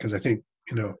share that because I think,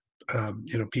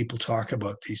 people talk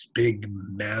about these big,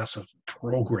 massive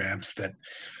programs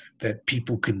that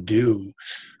people can do.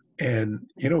 And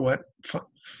you know what?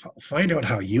 Find out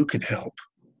how you can help.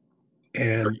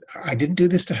 And I didn't do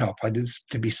this to help. I did this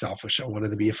to be selfish. I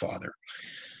wanted to be a father.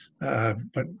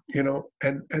 But,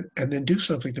 and then do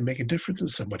something to make a difference in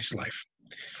somebody's life.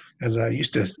 As I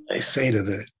used to say to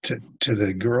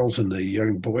the girls and the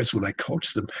young boys when I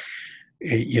coached them,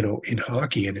 in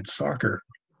hockey and in soccer,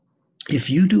 if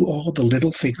you do all the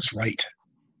little things right,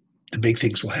 the big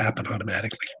things will happen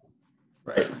automatically.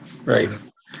 Right.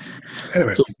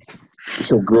 Anyway.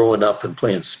 So growing up and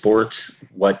playing sports,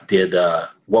 what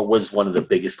was one of the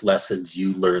biggest lessons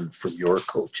you learned from your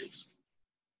coaches?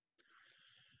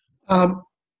 I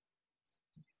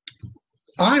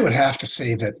would have to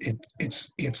say that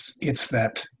it's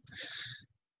that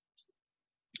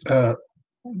the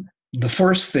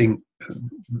first thing,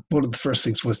 one of the first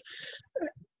things was,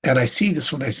 and I see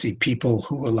this when I see people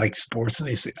who like sports and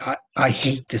they say, I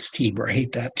hate this team or I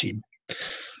hate that team.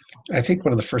 I think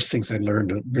one of the first things I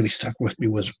learned that really stuck with me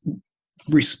was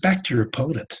respect your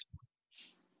opponent.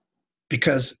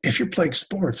 Because if you're playing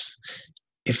sports,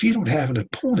 if you don't have an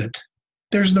opponent,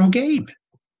 there's no game.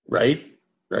 Right.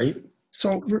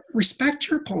 So respect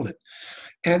your opponent.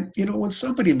 And, when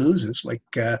somebody loses, I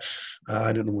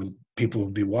don't know when people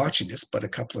will be watching this, but a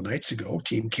couple of nights ago,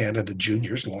 Team Canada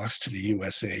Juniors lost to the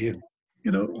USA. And,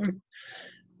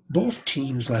 both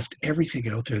teams left everything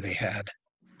out there they had.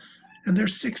 And they're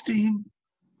 16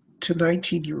 to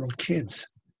 19-year-old kids.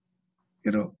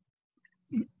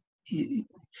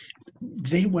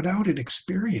 they went out and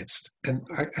experienced. And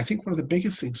I think one of the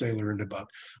biggest things I learned about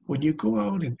when you go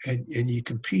out and you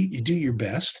compete, you do your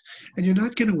best, and you're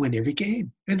not going to win every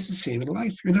game. And it's the same in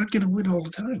life. You're not going to win all the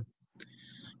time.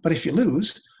 But if you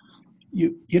lose,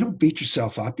 you don't beat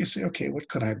yourself up. You say, okay, what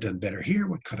could I have done better here?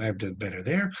 What could I have done better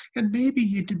there? And maybe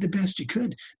you did the best you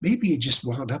could. Maybe you just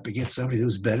wound up against somebody who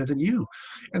was better than you.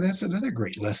 And that's another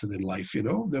great lesson in life,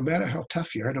 no matter how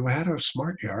tough you are, no matter how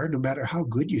smart you are, no matter how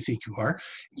good you think you are,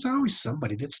 there's always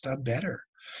somebody that's done better.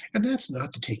 And that's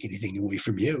not to take anything away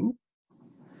from you.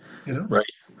 Right.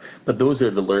 But those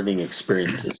are the learning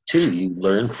experiences too. You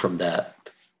learn from that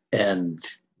and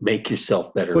make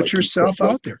yourself better. Put yourself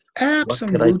out there.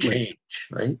 Absolutely. What could I change,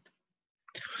 right?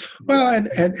 Well,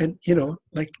 and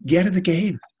like, get in the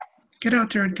game. Get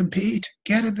out there and compete.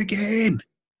 Get in the game.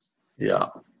 Yeah,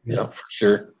 for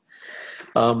sure.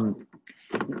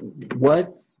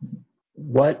 What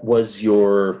was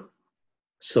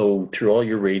so through all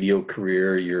your radio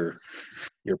career, your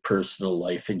personal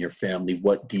life and your family,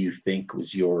 what do you think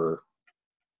was your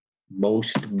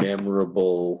most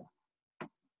memorable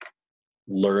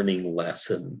learning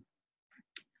lesson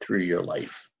through your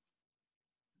life?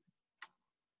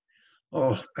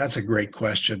 Oh, that's a great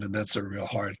question, and that's a real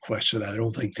hard question. I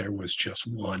don't think there was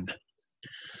just one.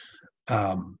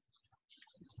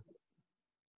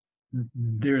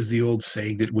 There's the old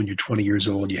saying that when you're 20 years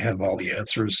old, you have all the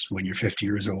answers. When you're 50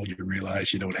 years old, you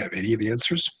realize you don't have any of the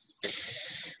answers.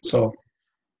 So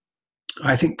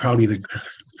I think probably the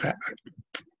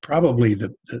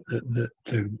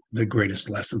greatest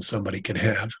lesson somebody can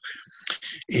have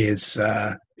is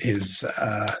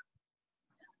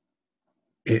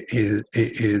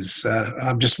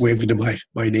I'm just waving to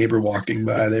my neighbor walking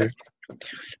by there.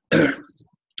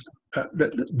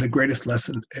 The greatest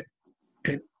lesson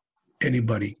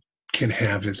anybody can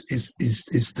have is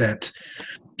that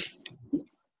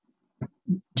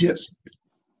just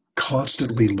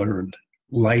constantly learn,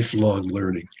 lifelong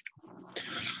learning.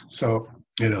 So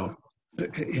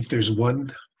if there's one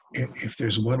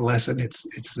lesson,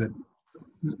 it's that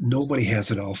nobody has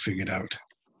it all figured out.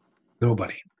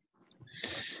 Nobody.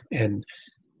 And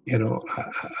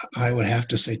I would have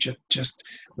to say, just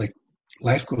like,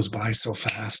 life goes by so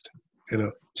fast.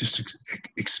 Just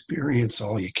experience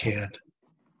all you can.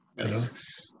 Nice.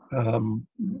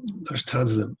 There's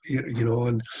tons of them.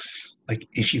 And like,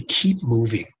 if you keep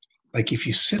moving, like if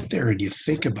you sit there and you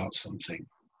think about something,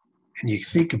 and you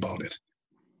think about it,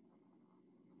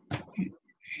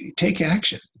 you take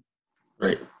action.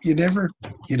 Right. You never,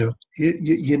 you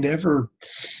never.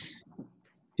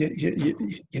 You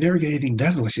never get anything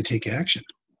done unless you take action.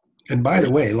 And by the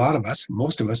way,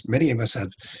 most of us, many of us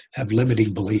have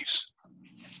limiting beliefs.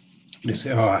 You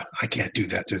say, oh, I can't do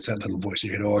that. There's that little voice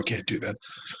in your head, oh, I can't do that.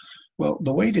 Well,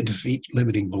 the way to defeat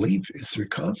limiting belief is through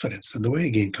confidence. And the way to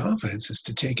gain confidence is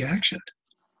to take action.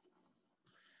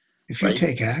 If you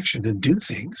take action and do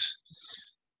things,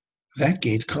 that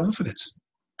gains confidence.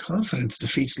 Confidence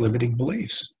defeats limiting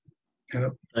beliefs.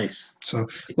 Nice. So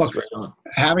look,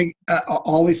 having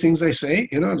all these things I say,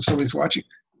 if somebody's watching,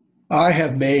 I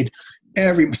have made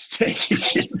every mistake you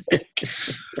can make.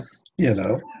 Yeah.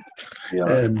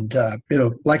 And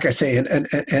like I say, and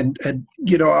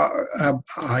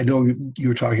I know you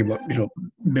were talking about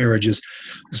marriages.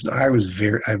 Listen,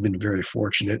 I've been very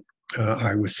fortunate.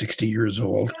 I was 60 years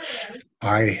old.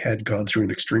 I had gone through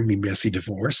an extremely messy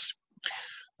divorce.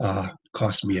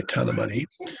 Cost me a ton of money,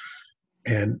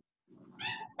 and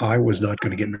I was not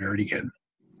going to get married again.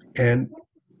 And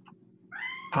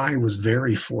I was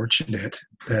very fortunate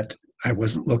that I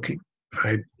wasn't looking.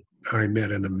 I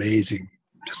met an amazing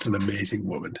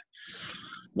woman.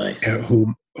 Nice.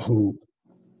 Who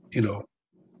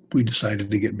we decided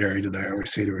to get married. And I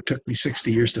always say to her, it took me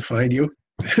 60 years to find you.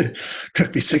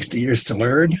 Took me 60 years to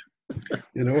learn.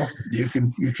 You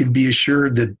can be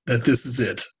assured that this is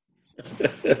it.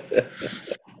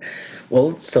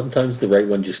 Well, sometimes the right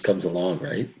one just comes along,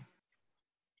 right?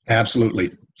 Absolutely.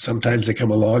 Sometimes they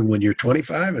come along when you're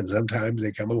 25, and sometimes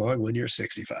they come along when you're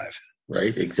 65.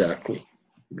 Right. Exactly.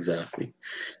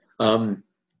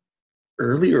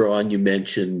 Earlier on, you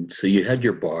mentioned, so you had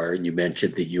your bar, and you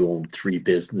mentioned that you owned 3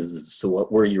 businesses. So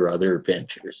what were your other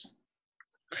ventures?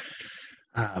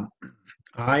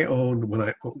 I owned, when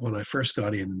I first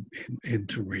got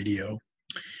into radio,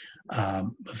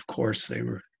 of course they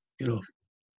were,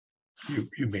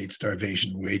 you made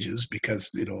starvation wages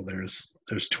because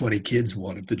there's 20 kids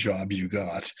wanted the job you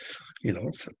got,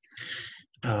 so,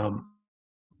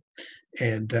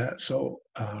 so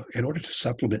in order to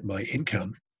supplement my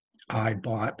income, I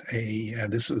bought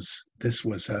this is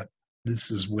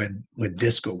when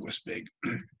disco was big.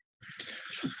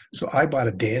 So I bought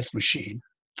a dance machine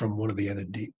from one of the other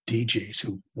DJs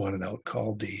who wanted out,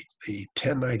 called the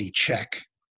 1090 Czech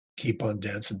Keep on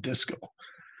Dancing Disco.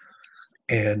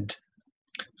 And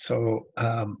so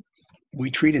we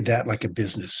treated that like a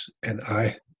business. And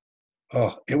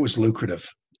it was lucrative.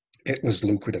 It was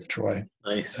lucrative, Troy.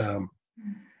 Nice.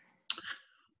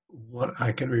 What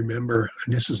I can remember,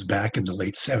 and this is back in the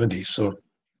late 70s. So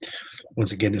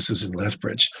once again, this is in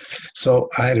Lethbridge. So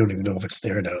I don't even know if it's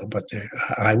there now, but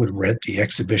I would rent the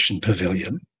exhibition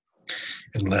pavilion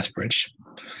in Lethbridge.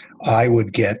 I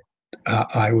would get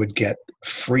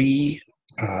free.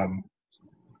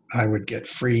 I would get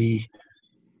free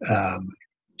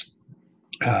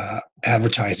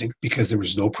advertising because there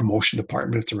was no promotion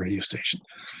department at the radio station.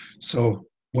 So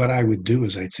what I would do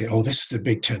is I'd say, "Oh, this is a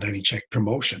big 1090 Czech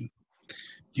promotion.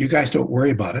 You guys don't worry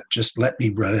about it. Just let me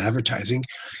run advertising."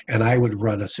 And I would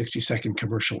run a 60-second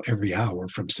commercial every hour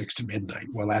from 6 to midnight.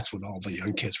 Well, that's when all the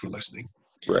young kids were listening.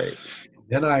 Right.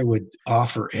 Then I would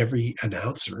offer every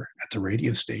announcer at the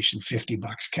radio station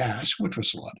 $50 cash, which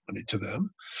was a lot of money to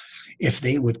them, if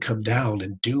they would come down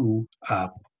and do a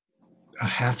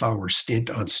half-hour stint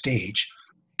on stage.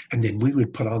 And then we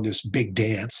would put on this big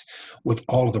dance with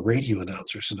all of the radio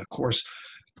announcers. And of course,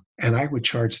 and I would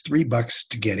charge $3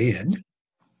 to get in.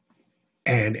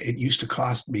 And it used to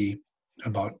cost me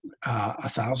about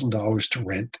 $1,000 to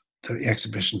rent the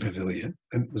exhibition pavilion.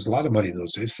 And it was a lot of money in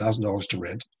those days, $1,000 to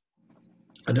rent.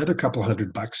 Another couple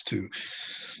 $100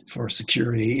 for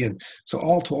security. And so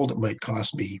all told, it might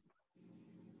cost me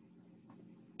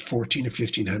 $1,400 to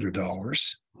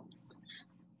 $1,500.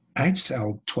 I'd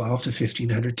sell 12 to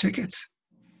 1,500 tickets.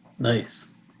 Nice.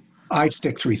 I'd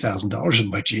stick $3,000 in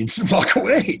my jeans and walk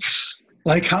away.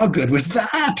 Like, how good was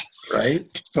that? Right.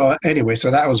 So anyway, so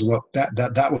that was what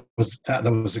that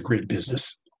was a great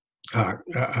business.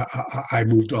 I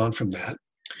moved on from that.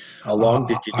 How long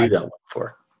did you do that one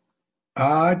for?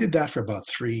 I did that for about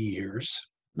 3 years.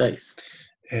 Nice.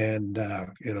 And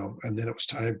and then it was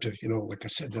time to, like I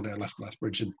said, then I left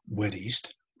Lethbridge and went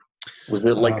east. Was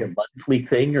it like a monthly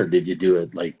thing, or did you do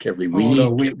it like every week,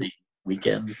 every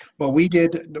weekend? Well, we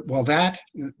did. Well, that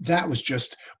was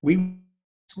just,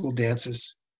 school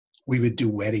dances. We would do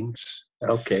weddings.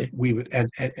 Okay. We would, and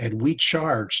we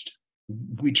charged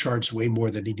way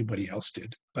more than anybody else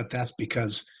did. But that's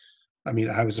because,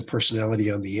 I was a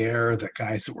personality on the air. The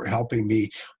guys that were helping me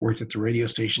worked at the radio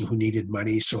station who needed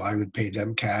money, so I would pay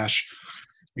them cash,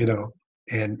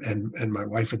 and my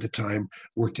wife at the time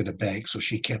worked at a bank, so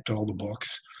she kept all the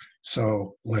books.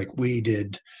 So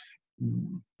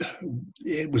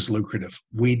it was lucrative.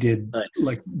 We did,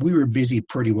 nice. We were busy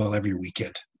pretty well every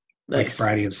weekend, Nice. like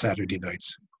Friday and Saturday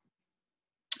nights.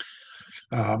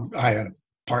 I had a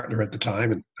partner at the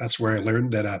time, and that's where I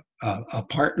learned that a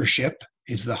partnership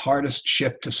is the hardest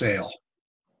ship to sail.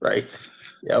 Right.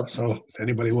 Yep. So if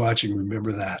anybody watching,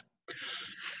 remember that.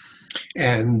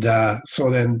 And so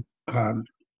then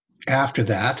after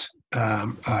that,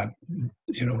 I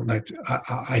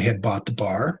had bought the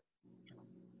bar.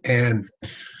 And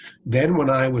then when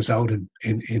I was out in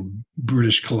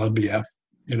British Columbia,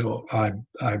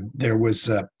 there was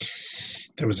a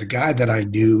guy that I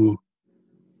knew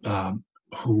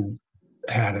who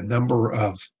had a number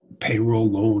of payroll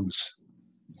loans.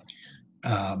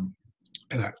 And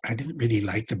I didn't really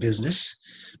like the business,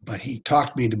 but he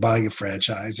talked me into buying a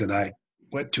franchise, and I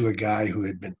went to a guy who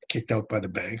had been kicked out by the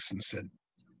banks and said,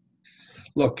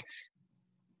 "Look,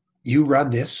 you run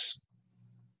this,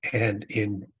 and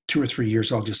in 2 or 3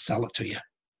 years, I'll just sell it to you,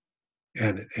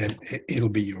 and it'll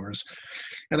be yours."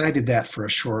 And I did that for a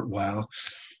short while.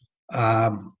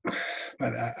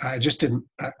 But I just didn't,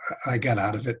 I got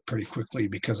out of it pretty quickly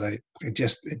because it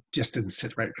just didn't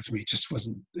sit right with me.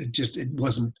 It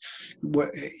wasn't what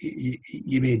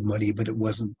you made money, but it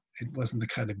wasn't the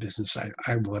kind of business I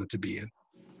wanted to be in.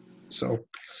 So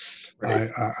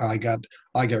right. I got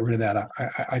rid of that.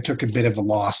 I took a bit of a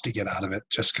loss to get out of it,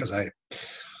 just because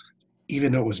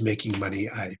even though it was making money,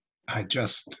 it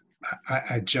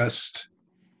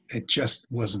just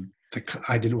wasn't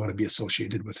I didn't want to be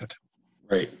associated with it.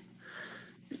 Right.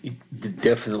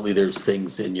 Definitely, there's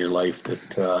things in your life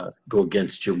that go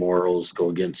against your morals, go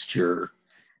against your.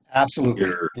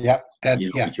 Absolutely. Yep.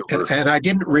 And I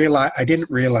didn't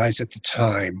realize at the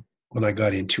time when I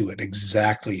got into it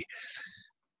exactly,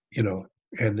 and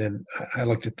then I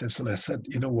looked at this and I said,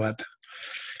 you know what,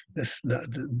 this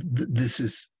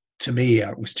is, to me,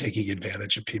 I was taking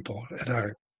advantage of people,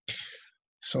 and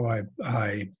so I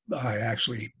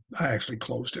actually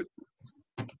closed it.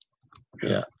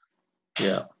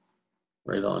 Yeah.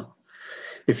 Right on.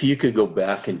 If you could go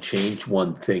back and change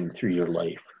one thing through your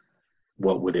life,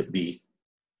 what would it be?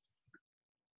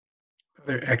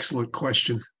 Another excellent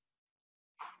question.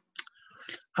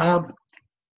 Um,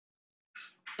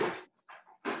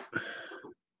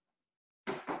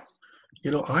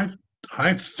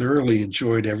 I've thoroughly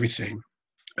enjoyed everything.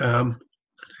 Um,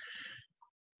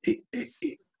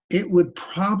 it would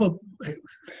probably.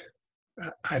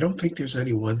 I don't think there's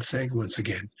any one thing. Once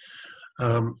again,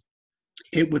 um,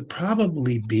 it would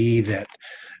probably be that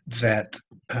the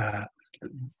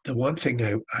one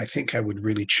thing I think I would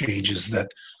really change is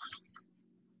that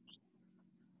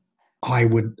I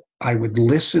would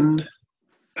listen.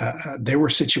 There were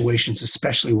situations,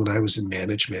 especially when I was in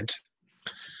management,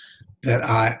 that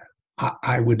I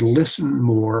would listen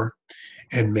more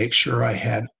and make sure I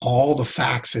had all the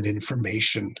facts and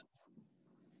information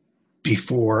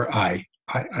before I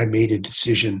made a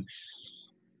decision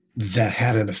that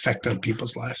had an effect on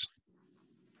people's lives.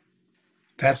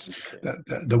 That's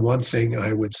the one thing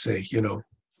I would say,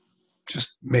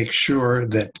 just make sure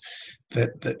that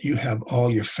you have all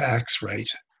your facts right,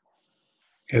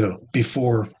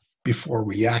 before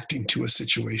reacting to a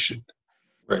situation.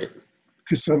 Right.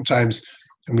 Because sometimes,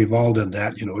 and we've all done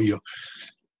that,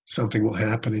 something will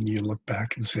happen and you look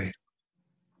back and say,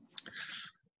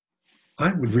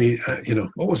 I would read,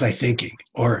 what was I thinking?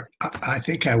 Or I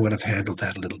think I would have handled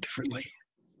that a little differently.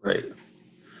 Right.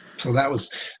 So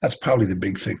that's probably the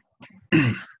big thing.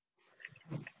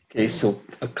 Okay, so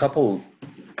a couple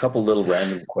little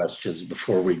random questions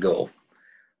before we go.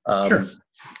 Sure.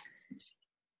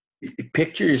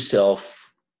 Picture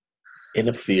yourself in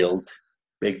a field,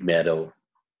 big meadow,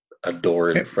 a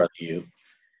door in front of you.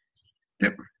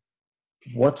 Yep.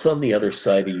 What's on the other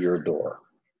side of your door?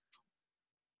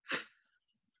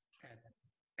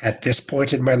 At this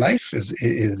point in my life, is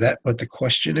that what the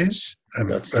question is? I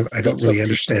don't really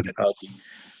understand it.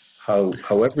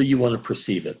 However you want to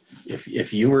perceive it.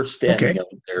 If you were standing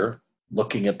out there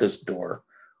looking at this door,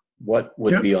 what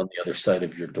would be on the other side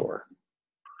of your door?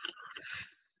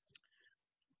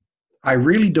 I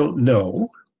really don't know.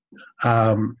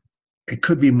 It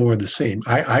could be more of the same.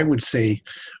 I would say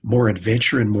more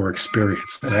adventure and more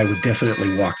experience, and I would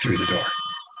definitely walk through the door.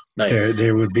 Nice.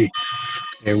 There would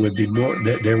be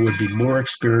more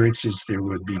experiences. There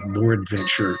would be more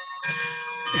adventure,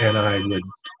 and I would,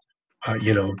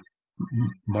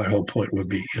 my whole point would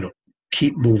be,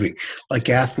 keep moving. Like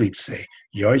athletes say,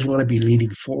 you always want to be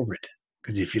leaning forward,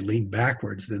 because if you lean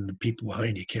backwards, then the people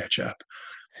behind you catch up.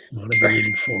 You want to be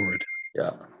leaning forward.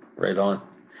 Yeah, right on.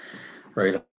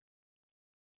 Right on.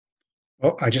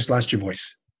 Oh, I just lost your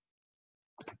voice.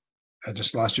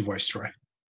 Troy.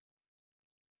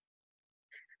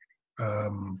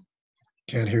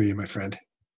 Can't hear you, my friend.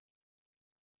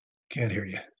 Can't hear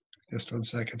you. Just 1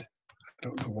 second. I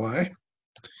don't know why.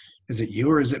 Is it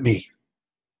you or is it me?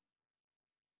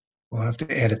 We'll have to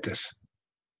edit this.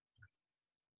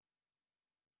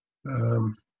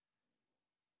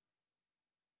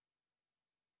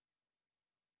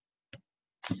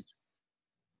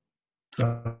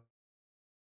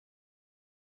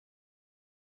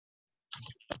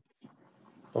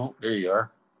 Oh, there you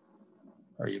are.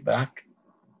 Are you back?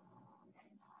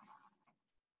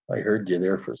 I heard you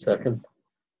there for a second.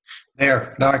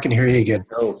 There, now I can hear you again.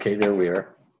 Okay, there we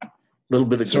are. A little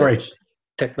bit of glitch.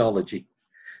 Technology.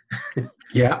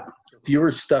 Yeah. If you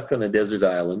were stuck on a desert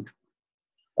island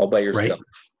all by yourself,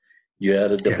 you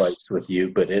had a device with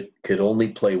you, but it could only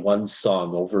play one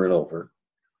song over and over.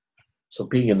 So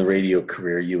being in the radio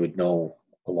career, you would know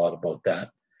a lot about that.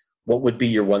 What would be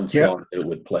your one song that it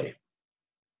would play?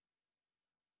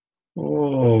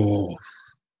 Oh.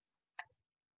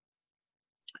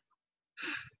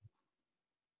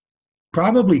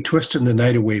 Probably Twisting the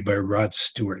Night Away by Rod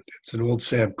Stewart. It's an old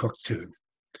Sam Cooke tune.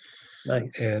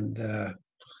 Nice. And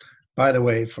by the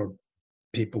way, for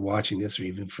people watching this, or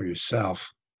even for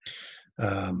yourself,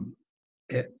 Sam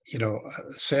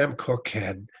Cooke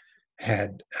had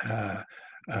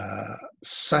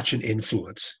such an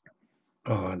influence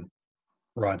on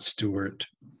Rod Stewart,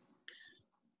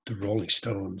 the Rolling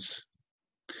Stones.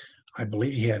 I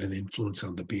believe he had an influence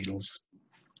on the Beatles.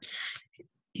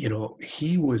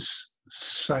 He was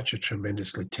such a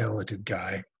tremendously talented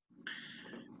guy,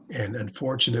 and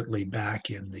unfortunately, back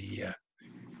in the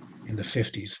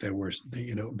 50s,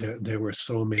 there were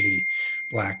so many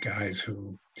black guys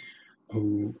who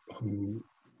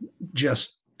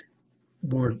just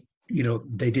weren't,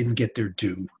 they didn't get their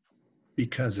due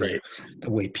because of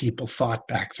the way people thought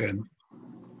back then.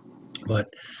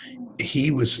 But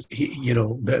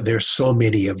there's so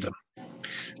many of them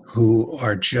who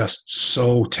are just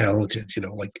so talented,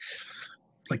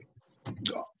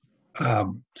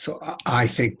 so I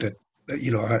think that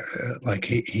like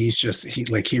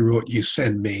he wrote "You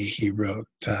Send Me." He wrote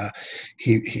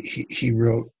he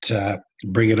wrote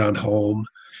 "Bring It On Home."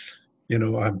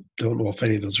 I don't know if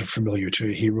any of those are familiar to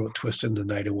you. He wrote "Twisting the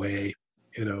Night Away."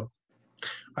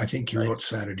 I think he wrote Nice.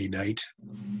 "Saturday Night."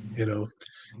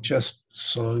 Just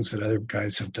songs that other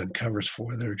guys have done covers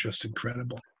for. They're just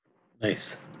incredible.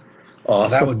 Nice. So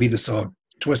that Awesome. would be the song,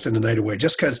 "Twisting the Night Away,"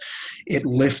 just because it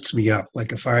lifts me up.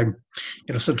 Like if I'm,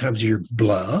 sometimes you're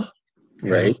blah,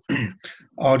 Right.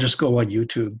 I'll just go on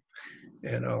YouTube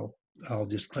and I'll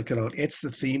just click it on. It's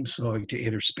the theme song to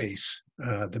Inner Space,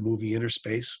 the movie Inner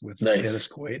Space with Nice. Dennis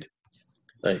Quaid.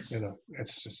 Nice.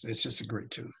 It's just a great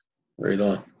tune. Right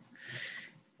on.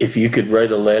 If you could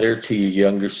write a letter to your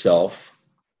younger self,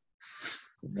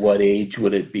 what age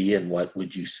would it be and what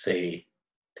would you say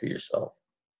to yourself?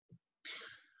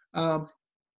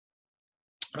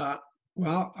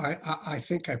 Well, I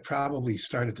think I probably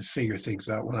started to figure things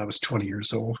out when I was 20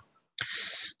 years old.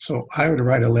 So I would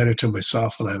write a letter to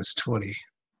myself when I was 20.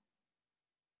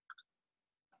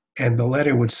 And the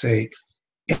letter would say,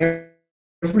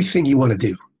 everything you want to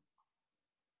do,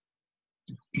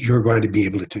 you're going to be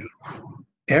able to do.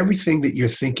 Everything that you're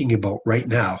thinking about right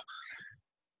now,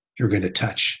 you're going to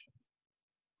touch.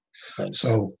 Nice.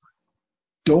 So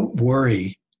don't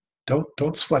worry.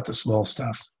 Don't sweat the small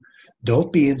stuff.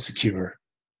 Don't be insecure.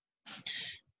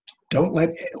 Don't let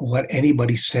what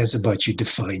anybody says about you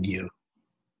define you.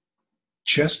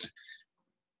 Just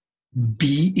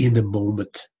be in the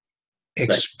moment.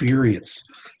 Experience.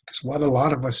 Because what a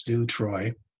lot of us do,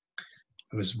 Troy,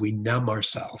 is we numb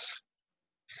ourselves.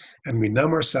 And we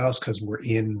numb ourselves because we're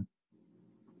in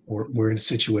a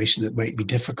situation that might be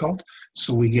difficult.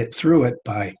 So we get through it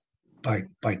by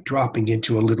dropping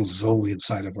into a little zone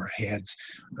inside of our heads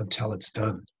until it's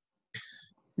done.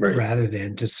 Right. Rather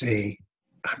than to say,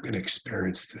 I'm going to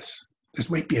experience this. This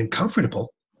might be uncomfortable,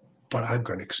 but I'm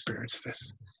going to experience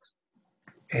this.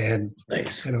 And,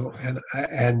 Nice.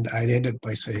 and I'd end it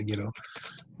by saying,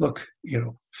 look,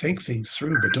 think things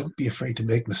through, but don't be afraid to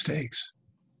make mistakes.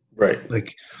 Right.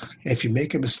 Like if you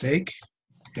make a mistake,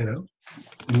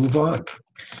 move on.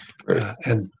 Right.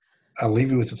 And I'll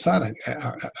leave you with a thought.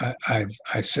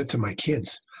 I said to my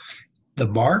kids, the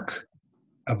mark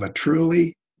of a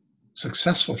truly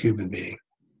successful human being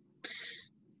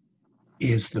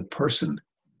is the person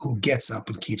who gets up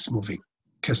and keeps moving.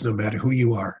 Because no matter who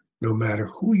you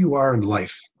are in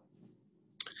life,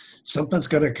 something's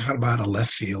going to come out of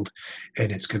left field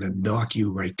and it's going to knock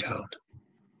you right down.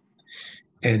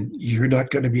 And you're not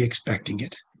going to be expecting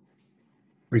it,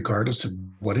 regardless of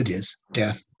what it is,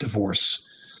 death, divorce,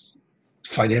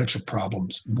 financial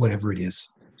problems, whatever it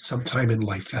is. Sometime in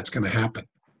life, that's going to happen.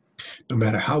 No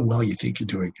matter how well you think you're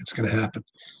doing, it's going to happen.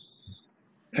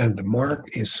 And the mark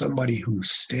is somebody who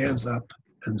stands up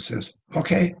and says,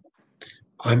 okay,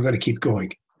 I'm going to keep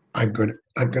going. I'm going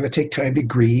to take time to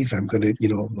grieve. I'm going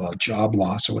to, job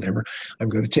loss or whatever. I'm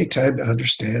going to take time to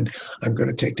understand. I'm going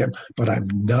to take time, but I'm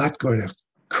not going to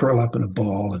curl up in a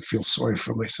ball and feel sorry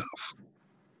for myself.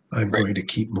 I'm going to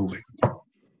keep moving.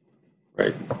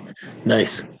 Right.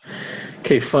 Nice.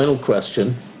 Okay, final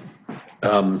question.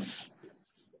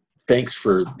 Thanks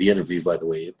for the interview, by the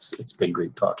way. It's been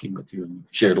great talking with you, and you've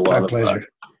shared a lot of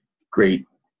great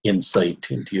insight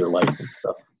into your life and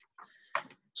stuff.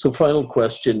 So final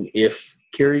question, if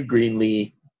Kerry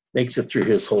Greenlee makes it through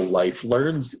his whole life,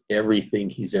 learns everything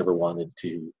he's ever wanted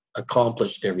to,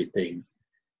 accomplished everything,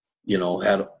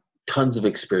 had tons of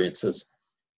experiences,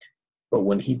 but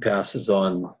when he passes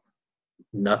on,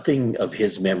 nothing of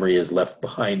his memory is left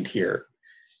behind here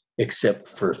except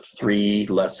for 3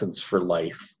 lessons for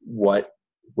life. What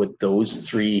would those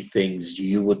 3 things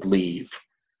you would leave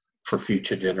for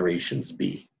future generations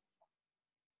be?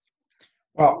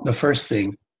 Well, the first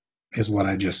thing is what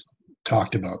I just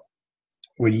talked about.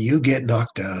 When you get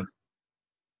knocked down,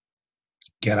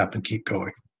 get up and keep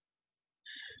going,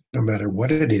 no matter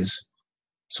what it is.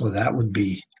 So that would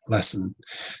be lesson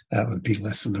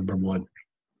number 1.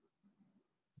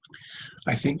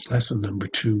 I think lesson number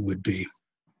 2 would be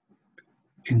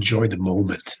enjoy the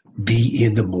moment. Be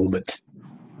in the moment.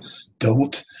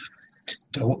 Don't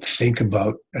think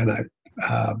about, and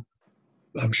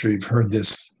I'm sure you've heard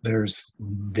this. There's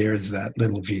that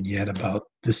little vignette about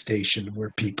the station where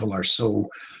people are so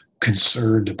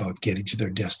concerned about getting to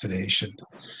their destination.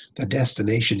 The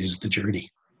destination is the journey.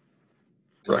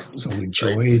 Right. So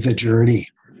enjoy the journey.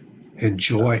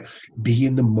 Enjoy. Be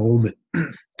in the moment.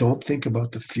 Don't think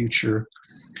about the future.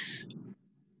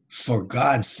 For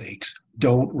God's sakes,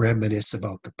 don't reminisce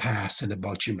about the past and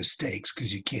about your mistakes,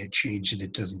 because you can't change it.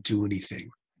 It doesn't do anything.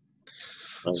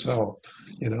 Nice. So,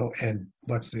 and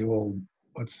what's the old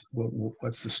what's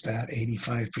the stat?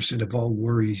 85% of all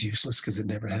worry is useless because it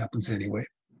never happens anyway.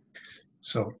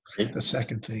 So the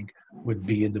second thing would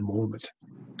be in the moment.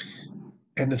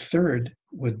 And the third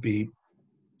would be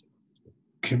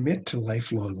commit to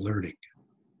lifelong learning.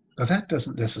 Now, that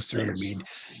doesn't necessarily mean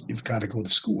you've got to go to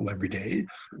school every day.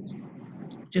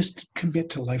 Just commit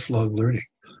to lifelong learning.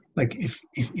 Like if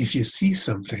you see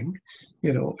something,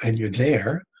 and you're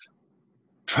there,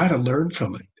 try to learn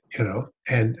from it,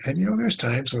 and there's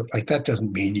times where, like, that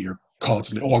doesn't mean you're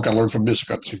constantly, I got to learn from this,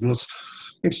 got signals.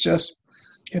 It's just,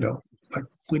 like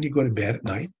when you go to bed at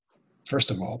night,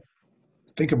 first of all,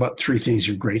 think about 3 things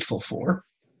you're grateful for.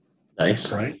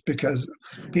 Nice. Right? Because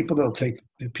people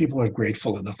aren't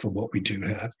grateful enough for what we do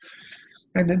have.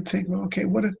 And then think, well, okay,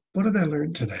 what did I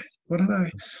learn today? What did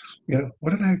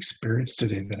I experience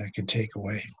today that I can take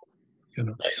away?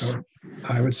 Nice. So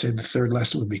I would say the third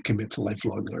lesson would be commit to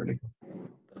lifelong learning.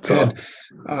 That's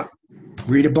awesome.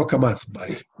 Read a book a month,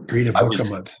 buddy. Read a book a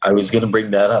month. I was going to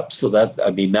bring that up. So that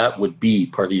would be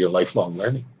part of your lifelong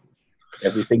learning.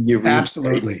 Everything you read.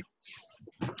 Absolutely. Right?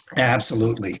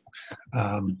 Absolutely.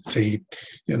 I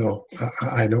know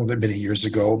that many years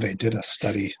ago they did a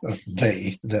study.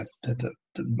 The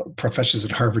professors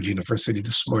at Harvard University,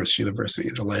 the smartest university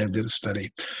in the land, did a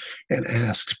study and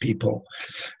asked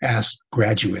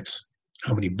graduates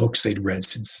how many books they'd read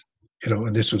since,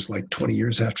 and this was like 20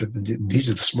 years after. These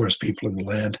are the smartest people in the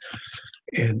land,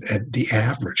 and the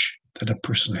average that a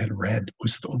person had read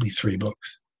was only 3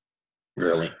 books.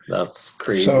 Really, that's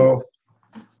crazy. So,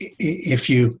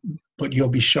 but you'll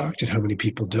be shocked at how many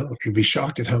people don't. You'll be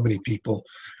shocked at how many people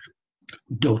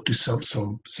don't do some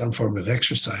form of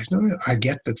exercise. No, I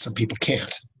get that some people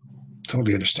can't.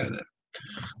 Totally understand that.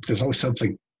 But there's always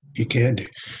something you can do.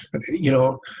 But,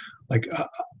 like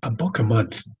a book a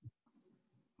month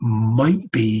might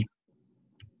be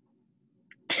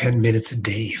 10 minutes a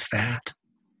day, if that.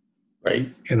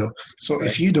 Right. So right.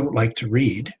 If you don't like to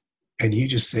read and you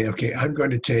just say, okay, I'm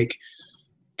going to take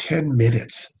 10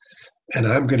 minutes and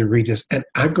I'm going to read this and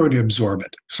I'm going to absorb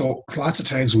it. So lots of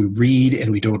times we read and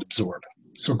we don't absorb.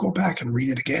 So go back and read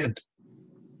it again.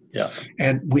 Yeah.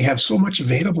 And we have so much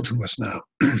available to us now.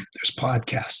 There's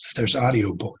podcasts, there's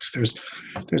audiobooks,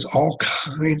 there's all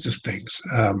kinds of things.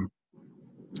 I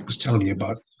was telling you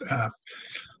about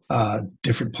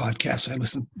different podcasts I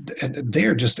listen, and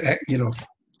they're just,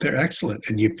 they're excellent.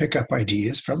 And you pick up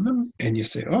ideas from them and you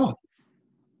say, oh,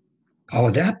 I'll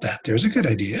adapt that. There's a good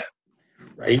idea.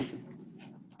 Right.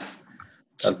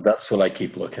 That's what I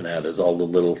keep looking at, is all the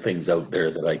little things out there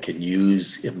that I can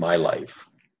use in my life.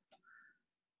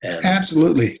 And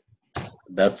absolutely.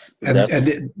 That's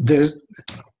there's,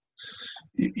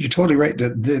 you're totally right.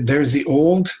 There's the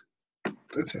old,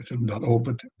 not old,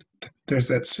 but there's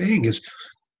that saying is,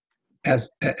 as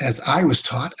I was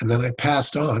taught, and then I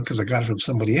passed on because I got it from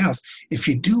somebody else, if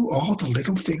you do all the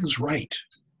little things right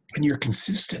and you're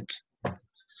consistent,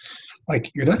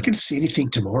 like, you're not going to see anything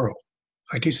tomorrow.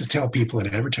 I used to tell people in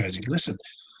advertising, listen,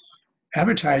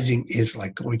 advertising is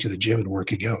like going to the gym and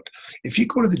working out. If you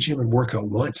go to the gym and work out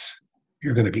once,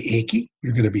 you're going to be achy,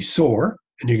 you're going to be sore,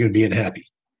 and you're going to be unhappy.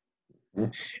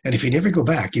 And if you never go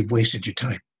back, you've wasted your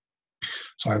time.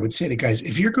 So I would say to guys,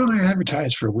 if you're going to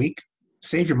advertise for a week,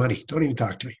 save your money. Don't even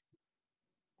talk to me.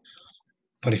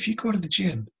 But if you go to the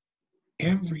gym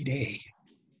every day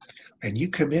and you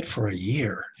commit for a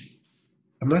year,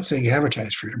 I'm not saying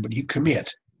advertise for a year, but you commit.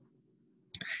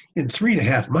 In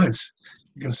 3.5 months,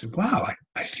 you're going to say, wow,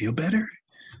 I feel better.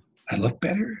 I look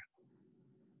better.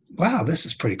 Wow, this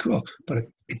is pretty cool. But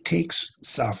it takes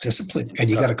self-discipline. And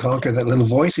you got to conquer that little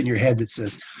voice in your head that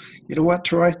says, you know what,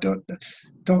 Troy, don't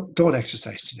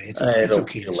exercise today. It's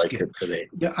okay to skip today.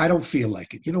 Yeah, I don't feel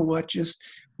like it. You know what? Just,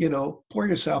 pour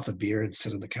yourself a beer and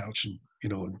sit on the couch and,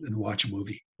 and watch a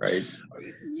movie. Right.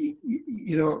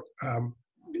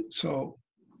 So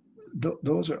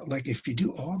those are, like, if you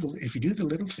do the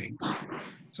little things.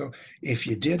 So if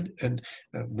you did, and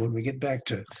when we get back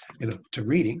to, to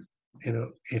reading,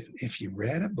 if you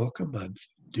read a book a month,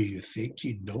 do you think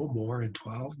you know more in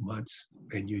 12 months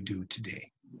than you do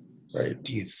today? Right.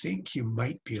 Do you think you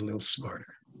might be a little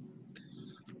smarter?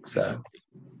 Exactly.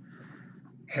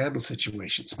 Handle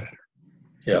situations better.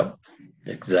 Yeah,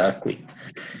 exactly.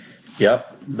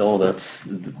 Yep. No,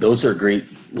 those are great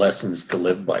lessons to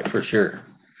live by, for sure.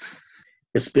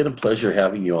 It's been a pleasure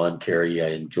having you on, Carrie. I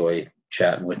enjoy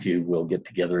chatting with you. We'll get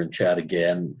together and chat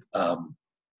again.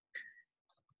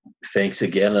 Thanks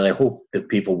again. And I hope that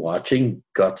people watching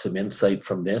got some insight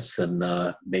from this,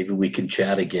 and maybe we can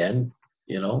chat again,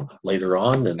 later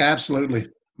on. And absolutely.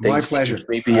 My pleasure.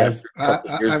 Maybe I've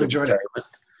enjoyed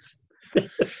it.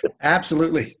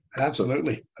 Absolutely.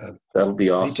 Absolutely. That'll be Need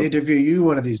to awesome. interview you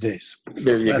one of these days.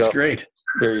 There you That's go. great.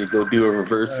 There you go. Do a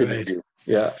reverse All right. interview.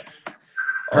 Yeah.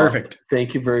 Perfect.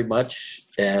 Thank you very much.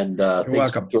 And You're thanks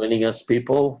welcome. for joining us,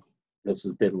 people. This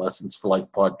has been Lessons for Life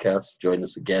podcast. Join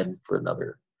us again for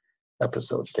another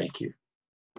episode. Thank you.